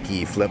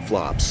squeaky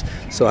flip-flops.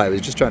 So I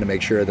was just trying to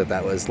make sure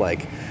that was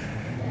like,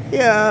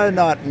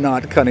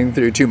 not cutting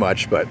through too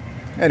much. But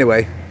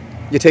anyway,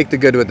 you take the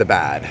good with the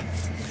bad.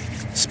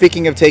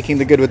 Speaking of taking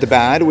the good with the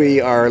bad,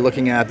 we are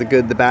looking at the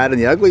good, the bad, and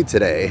the ugly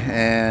today.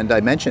 And I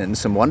mentioned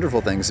some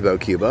wonderful things about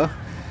Cuba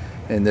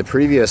in the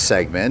previous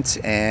segment.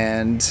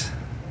 And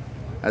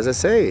as I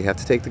say, you have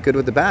to take the good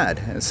with the bad.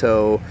 And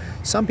so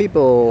some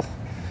people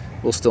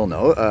will still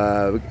know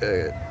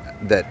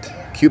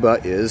that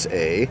Cuba is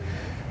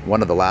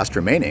one of the last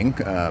remaining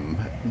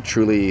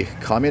truly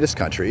communist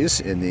countries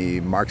in the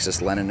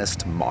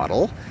Marxist-Leninist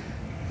model.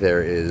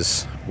 There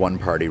is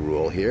one-party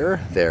rule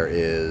here. There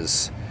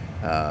is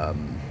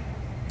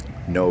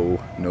no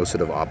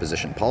sort of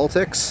opposition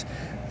politics.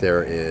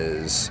 There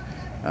is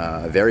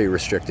very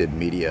restricted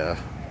media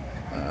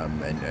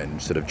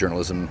and sort of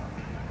journalism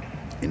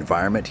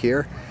environment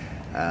here.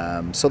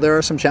 So there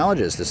are some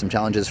challenges. There's some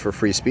challenges for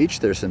free speech.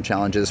 There's some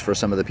challenges for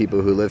some of the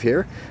people who live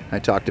here. I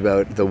talked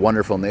about the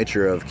wonderful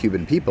nature of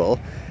Cuban people,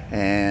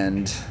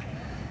 and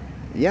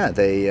yeah,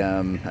 they,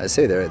 I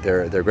say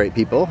they're great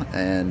people,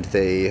 and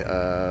they,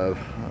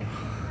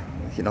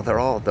 they're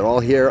all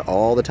here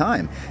all the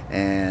time,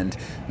 and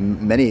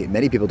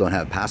many people don't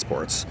have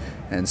passports,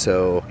 and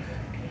so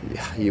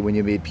when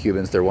you meet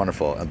Cubans, they're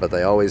wonderful, but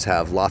they always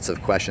have lots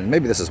of questions.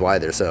 Maybe this is why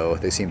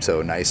they seem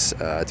so nice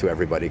to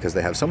everybody, because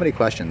they have so many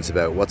questions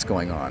about what's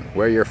going on,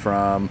 where you're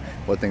from,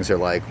 what things are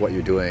like, what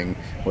you're doing,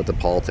 what the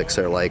politics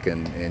are like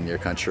in your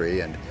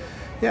country. And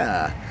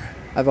yeah,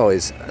 I've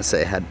always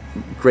had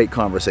great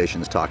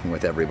conversations talking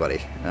with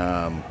everybody.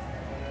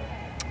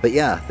 But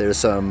yeah, there are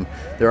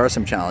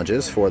some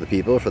challenges for the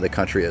people, for the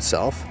country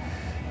itself.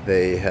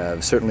 They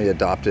have certainly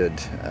adopted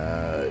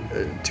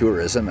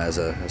tourism as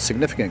a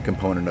significant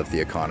component of the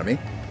economy.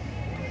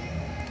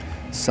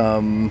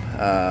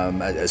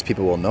 As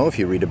people will know if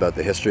you read about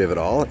the history of it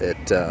all,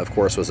 it of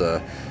course was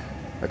a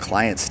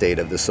client state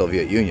of the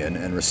Soviet Union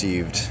and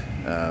received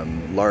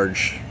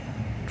large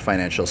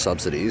financial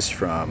subsidies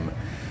from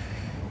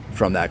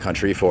that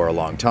country for a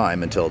long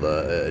time until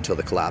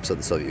the collapse of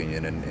the Soviet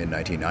Union in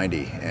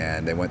 1990.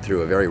 And they went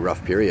through a very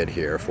rough period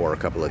here for a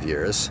couple of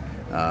years.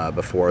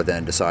 Before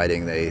then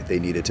deciding they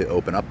needed to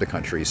open up the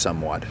country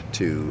somewhat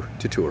to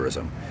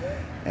tourism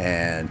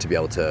and to be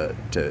able to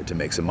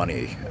make some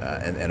money.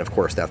 And of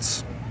course I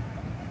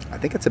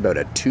think it's about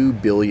a $2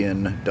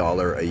 billion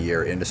a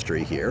year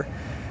industry here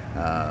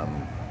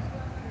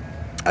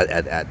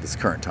at this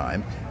current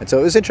time. And so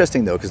it was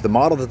interesting though, because the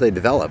model that they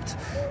developed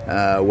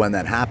when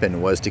that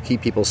happened was to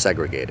keep people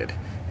segregated.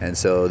 And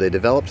so they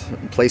developed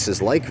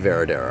places like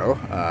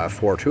Veradero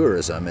for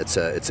tourism. It's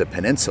a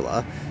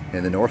peninsula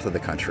in the north of the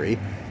country,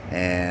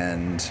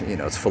 and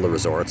it's full of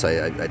resorts.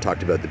 I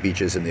talked about the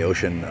beaches and the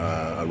ocean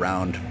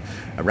around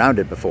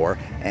it before,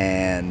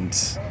 and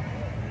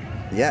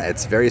yeah,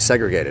 it's very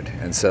segregated.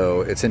 And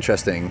so it's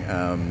interesting.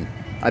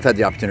 I've had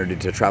the opportunity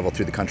to travel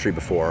through the country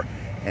before,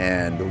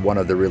 and one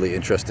of the really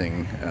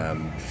interesting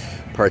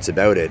parts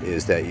about it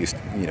is that you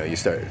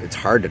start. It's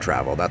hard to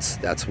travel.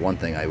 That's one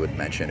thing I would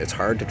mention. It's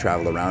hard to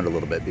travel around a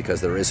little bit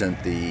because there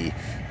isn't the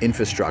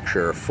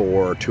infrastructure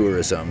for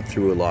tourism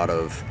through a lot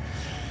of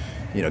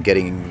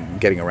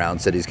getting around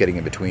cities, getting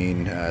in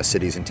between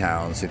cities and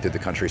towns through the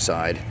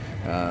countryside.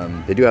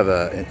 They do have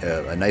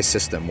a nice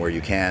system where you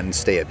can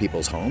stay at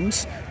people's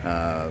homes.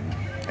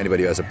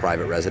 Anybody who has a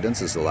private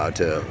residence is allowed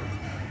to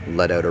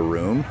let out a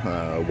room,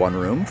 one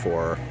room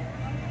for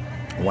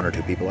one or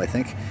two people, I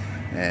think.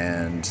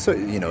 And so,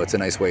 it's a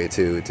nice way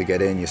to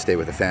get in. You stay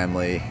with a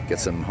family, get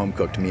some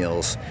home-cooked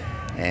meals,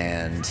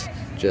 and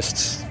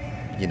just,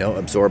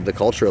 absorb the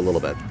culture a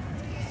little bit.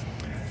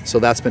 So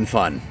that's been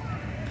fun.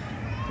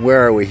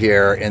 Where are we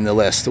here in the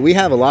list? We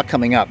have a lot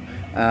coming up.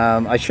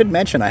 I should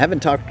mention I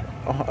haven't talked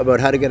about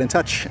how to get in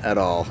touch at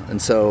all.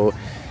 And so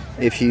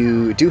if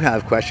you do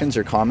have questions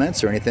or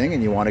comments or anything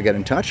and you want to get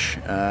in touch,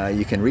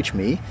 you can reach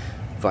me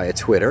via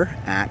Twitter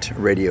at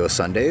Radio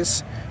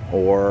Sundays.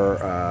 Or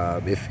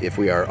if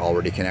we are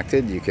already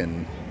connected, you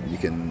can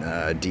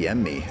DM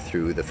me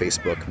through the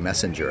Facebook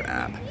Messenger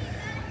app.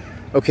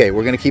 Okay,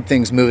 we're going to keep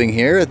things moving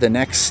here. In the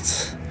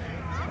next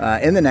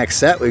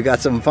set, we've got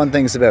some fun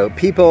things about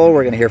people.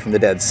 We're going to hear from the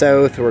Dead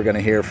South. We're going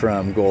to hear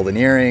from Golden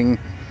Earring.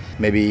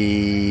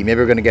 Maybe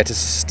we're going to get to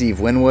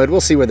Steve Winwood.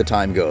 We'll see where the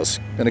time goes.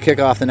 Going to kick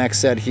off the next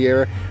set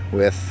here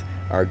with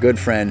our good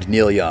friend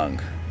Neil Young,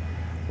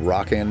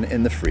 rockin'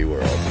 in the free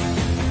world.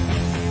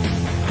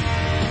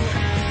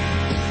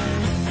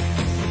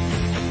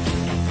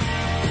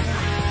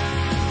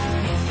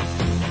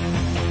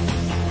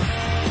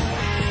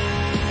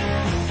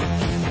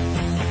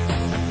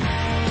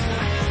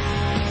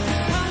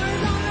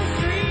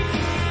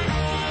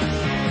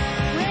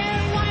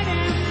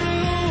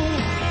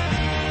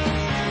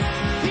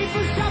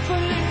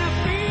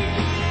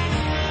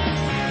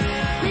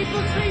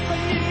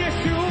 Sleeping in their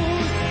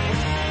shoes.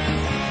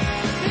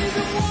 There's a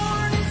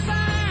warning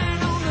sign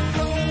on the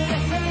road.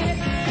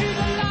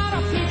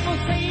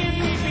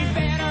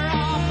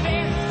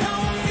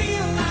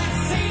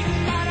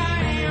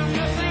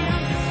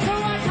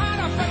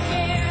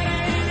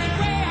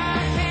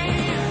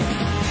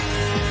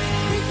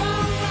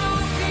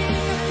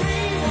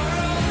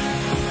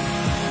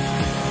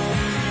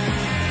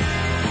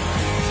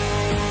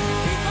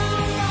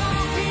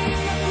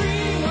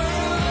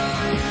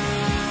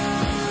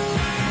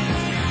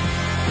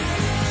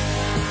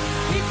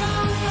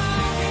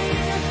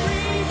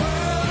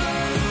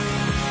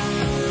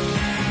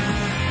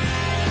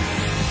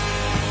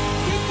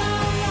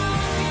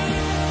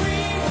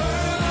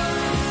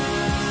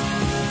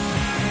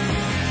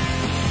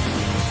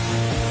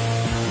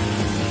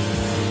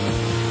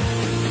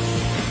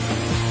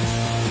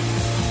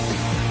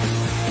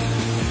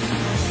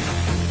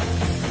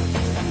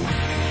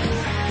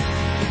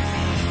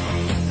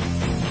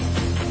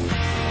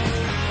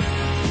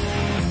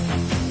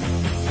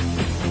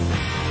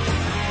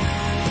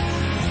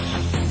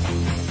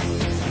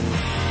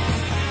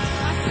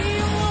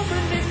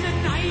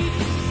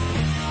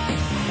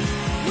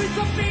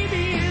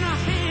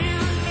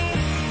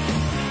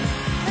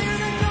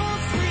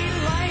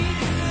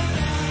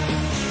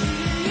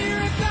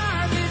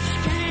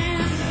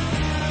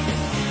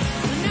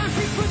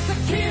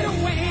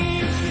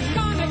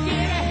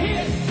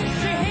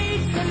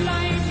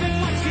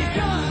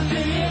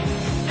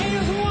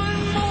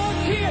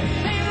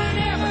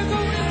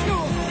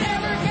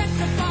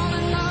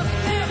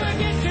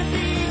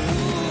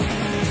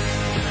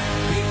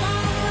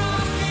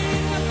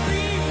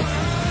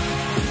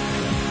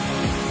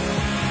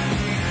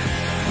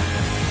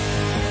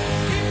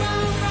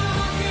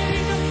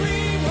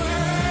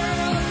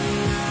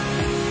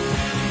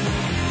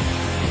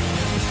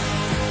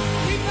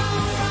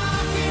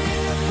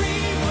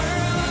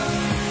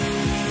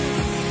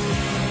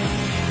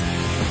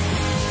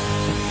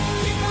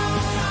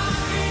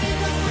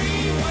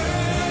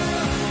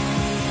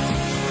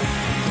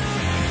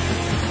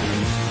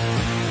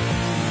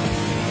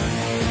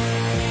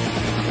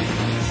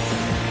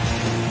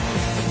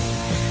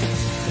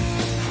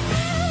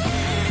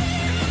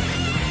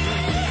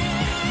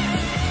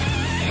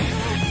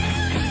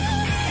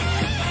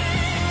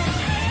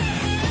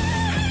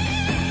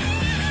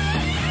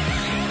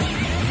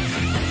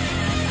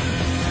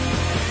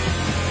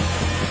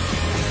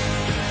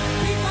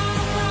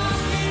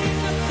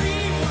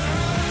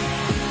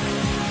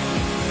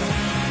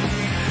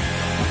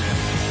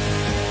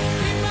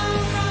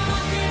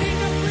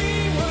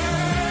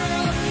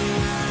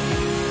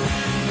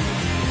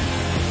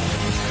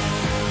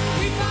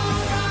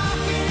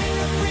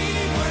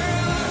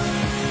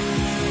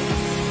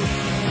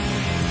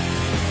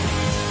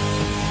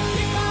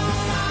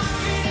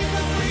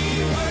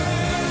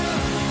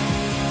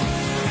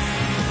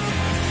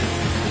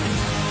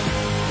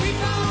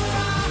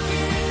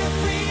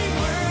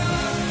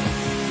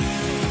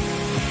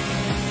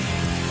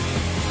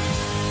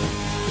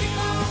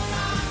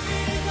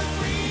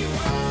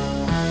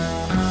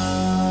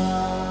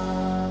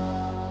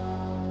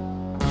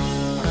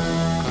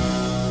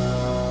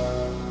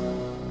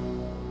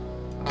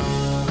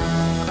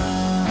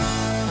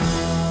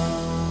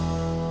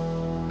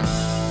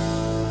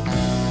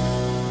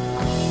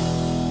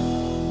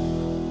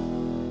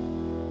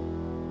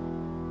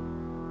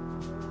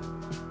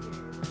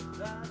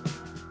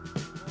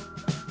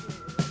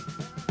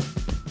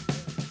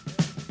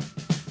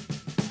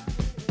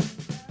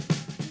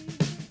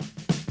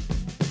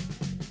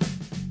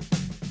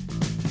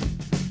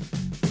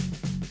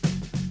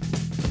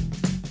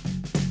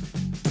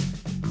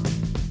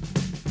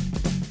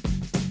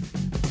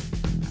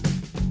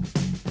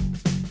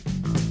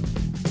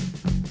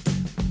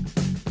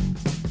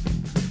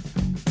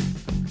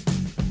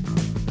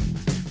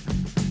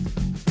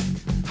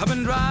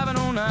 been driving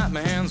all night,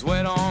 my hands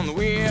wet on the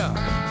wheel.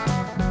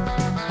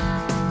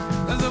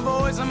 There's a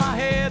voice in my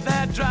head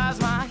that drives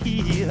my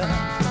heel.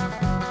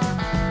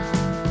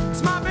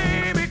 It's my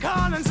baby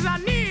calling, says I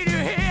need you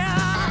here.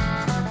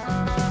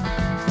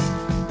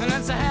 And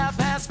it's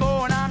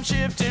 4:30 and I'm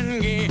shifting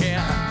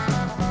gear.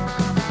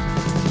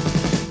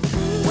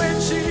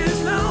 When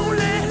she's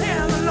lonely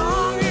and the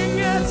longing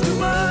gets too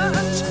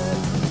much,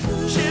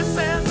 she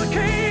sends a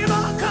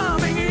cable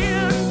coming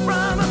in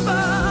from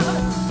above.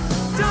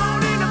 Don't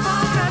need to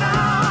phone at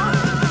all.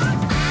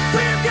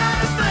 We've got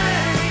a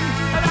thing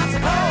that's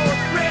called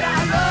red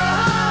eye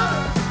love.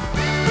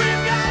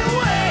 We've got a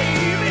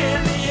wave in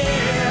the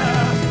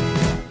air.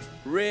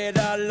 Red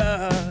eye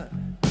love.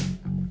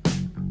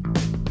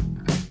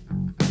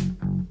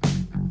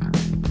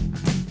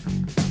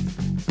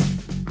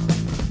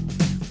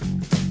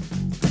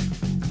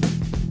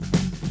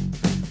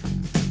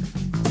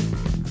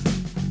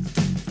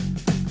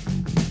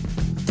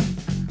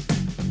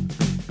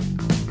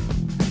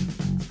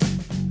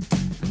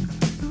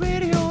 The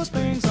radio's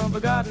playing some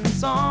forgotten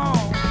song.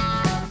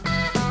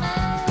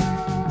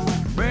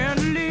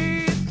 Brand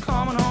new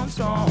coming on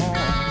strong.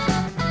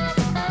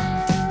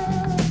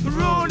 The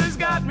road has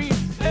got me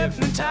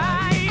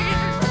hypnotized,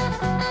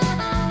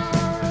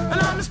 and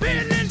I'm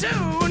spinning into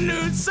a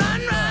new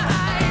sunrise.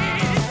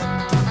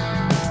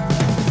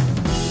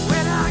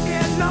 When I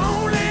get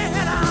lonely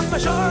and I'm for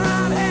sure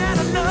I've had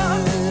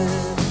enough,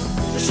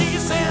 she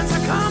sends a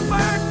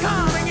comfort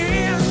coming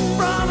in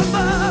from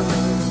above.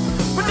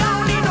 We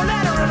don't need no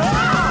letter at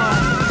all.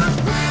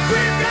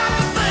 We've got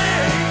a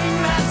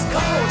thing that's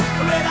called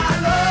red eye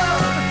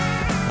love.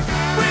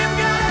 We've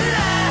got a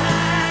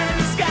light in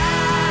the sky.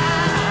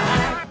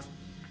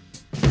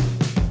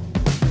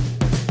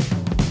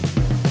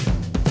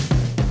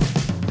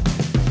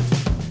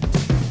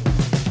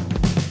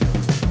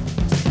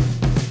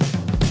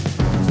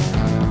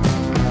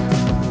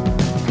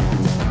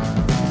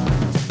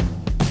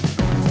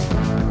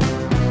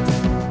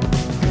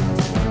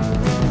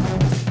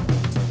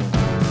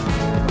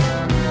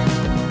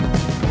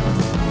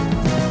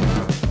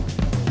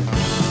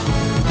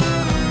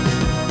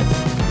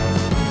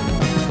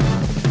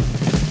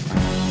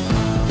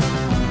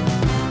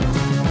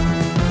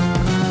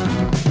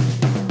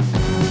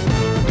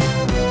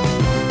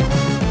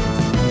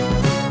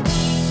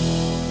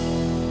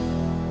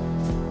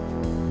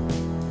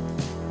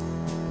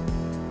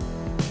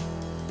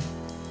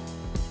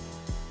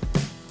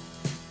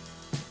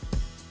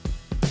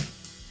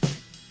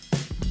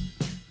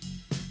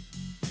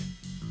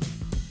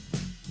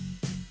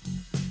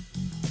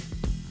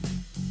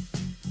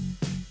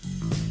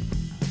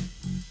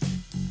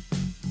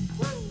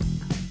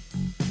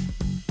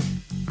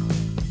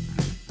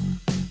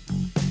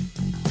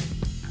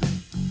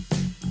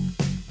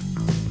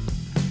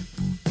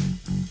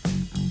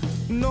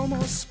 No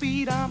more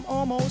speed, I'm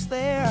almost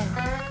there.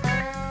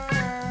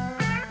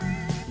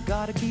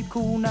 Gotta keep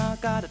cool now,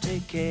 gotta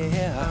take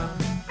care.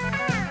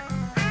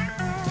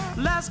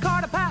 Last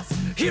car to pass,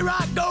 here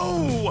I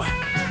go.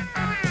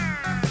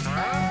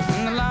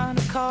 And the line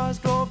of cars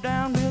drove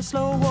down real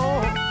slow.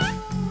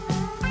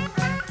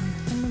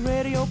 And the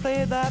radio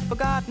played that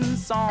forgotten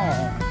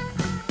song.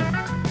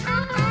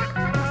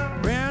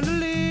 Brenda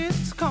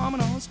Lee's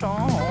coming on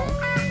strong.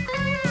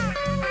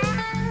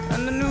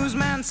 And the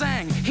newsman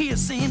sang his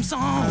same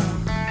song.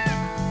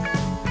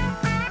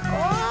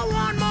 Oh,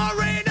 one more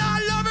radar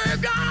lover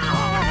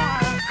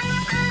gone.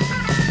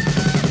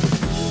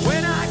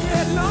 When I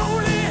get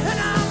lonely and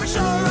I'm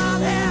sure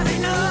I've had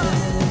enough,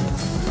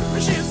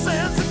 she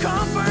sends the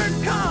comfort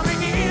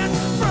coming in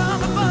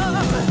from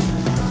above.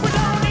 We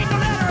don't need no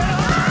letter at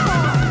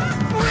all.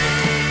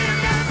 We've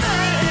got a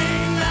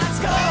thing that's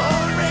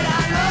called red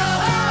eye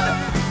love.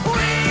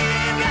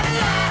 We've got a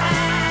light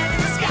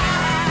in the sky.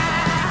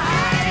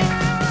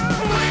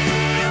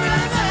 We've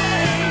got a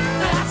thing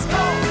that's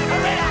called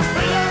red eye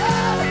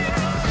love.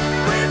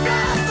 We've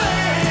got a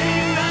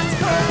thing that's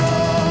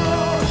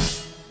called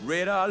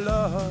red eye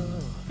love.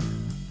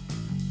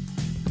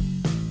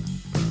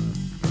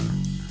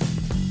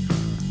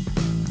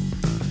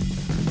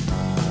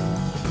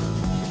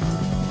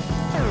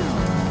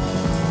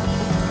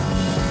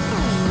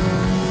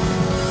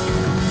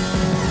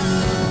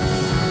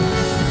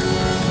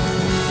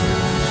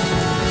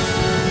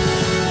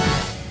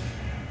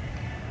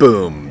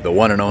 Boom, the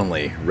one and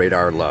only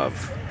Radar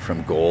Love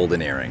from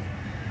Golden Earring.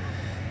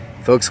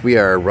 Folks, we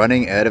are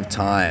running out of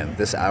time.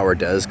 This hour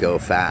does go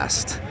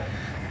fast.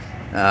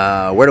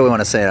 Where do we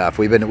want to say it off?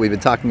 We've been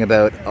talking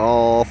about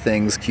all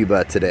things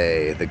Cuba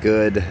today, the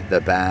good,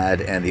 the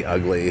bad, and the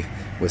ugly,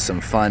 with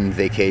some fun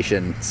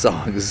vacation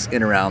songs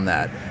in around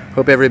that.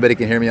 Hope everybody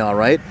can hear me all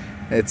right.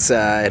 It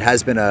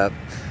has been a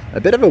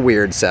bit of a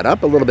weird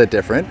setup, a little bit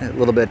different, a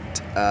little bit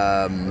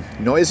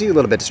noisy, a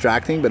little bit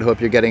distracting, but hope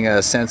you're getting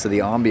a sense of the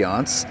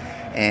ambiance,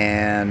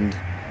 and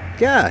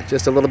yeah,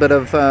 just a little bit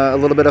of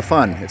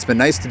fun. It's been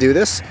nice to do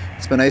this.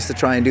 It's been nice to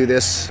try and do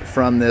this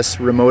from this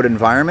remote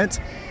environment.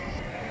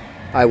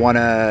 I want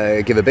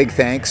to give a big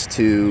thanks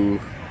to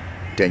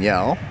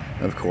Danielle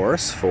of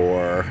course,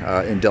 for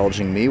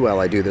indulging me while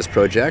I do this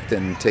project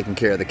and taking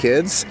care of the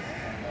kids.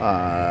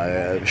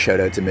 Shout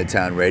out to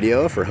Midtown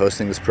Radio for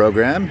hosting this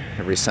program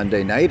every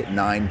Sunday night at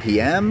 9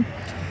 p.m.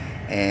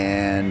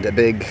 And a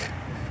big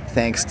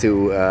thanks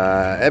to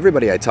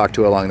everybody I talked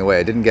to along the way.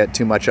 I didn't get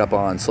too much up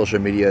on social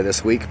media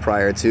this week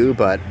prior to,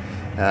 but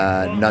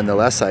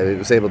nonetheless, I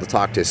was able to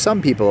talk to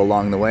some people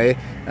along the way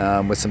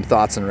with some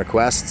thoughts and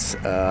requests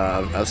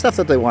of stuff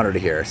that they wanted to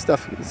hear.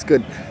 It's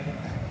good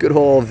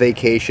whole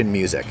vacation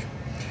music.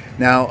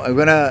 Now, I'm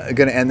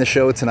gonna end the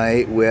show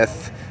tonight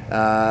with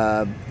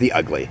the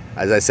ugly.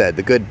 As I said,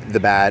 the good, the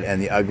bad,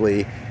 and the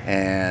ugly.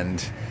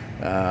 And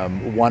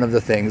one of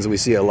the things we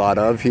see a lot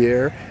of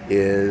here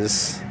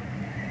is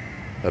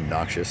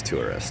obnoxious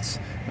tourists.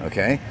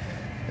 Okay,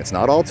 it's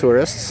not all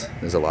tourists.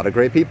 There's a lot of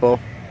great people,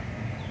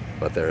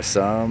 but there are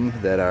some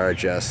that are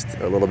just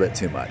a little bit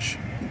too much.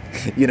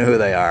 You know who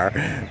they are.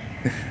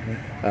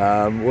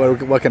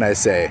 What can I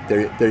say?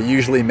 They're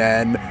usually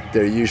men.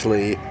 They're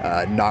usually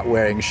not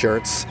wearing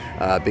shirts,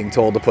 being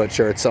told to put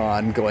shirts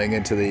on, going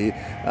into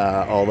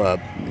all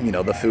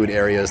the food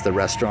areas, the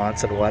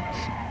restaurants and what.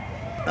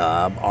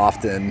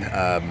 Often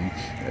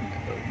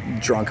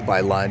drunk by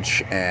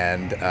lunch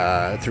and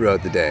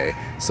throughout the day.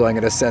 So I'm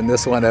going to send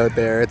this one out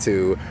there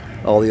to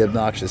all the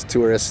obnoxious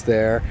tourists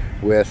there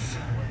with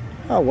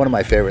one of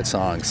my favorite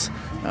songs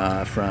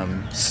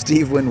from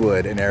Steve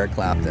Winwood and Eric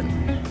Clapton,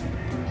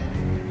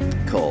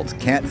 called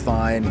Can't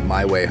Find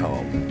My Way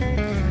Home.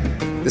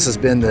 This has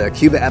been the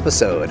Cuba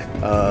episode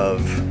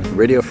of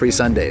Radio Free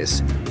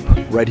Sundays,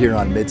 right here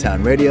on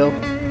Midtown Radio.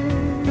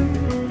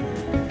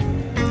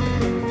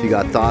 If you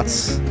got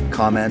thoughts,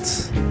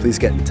 comments, please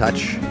get in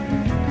touch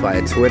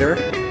via Twitter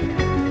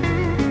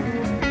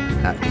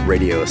at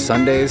Radio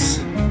Sundays,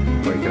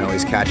 or you can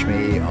always catch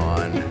me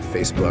on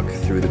Facebook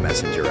through the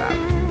Messenger app.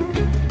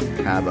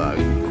 Have a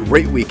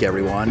great week,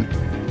 everyone,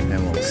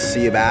 and we'll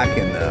see you back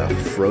in the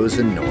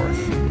frozen north.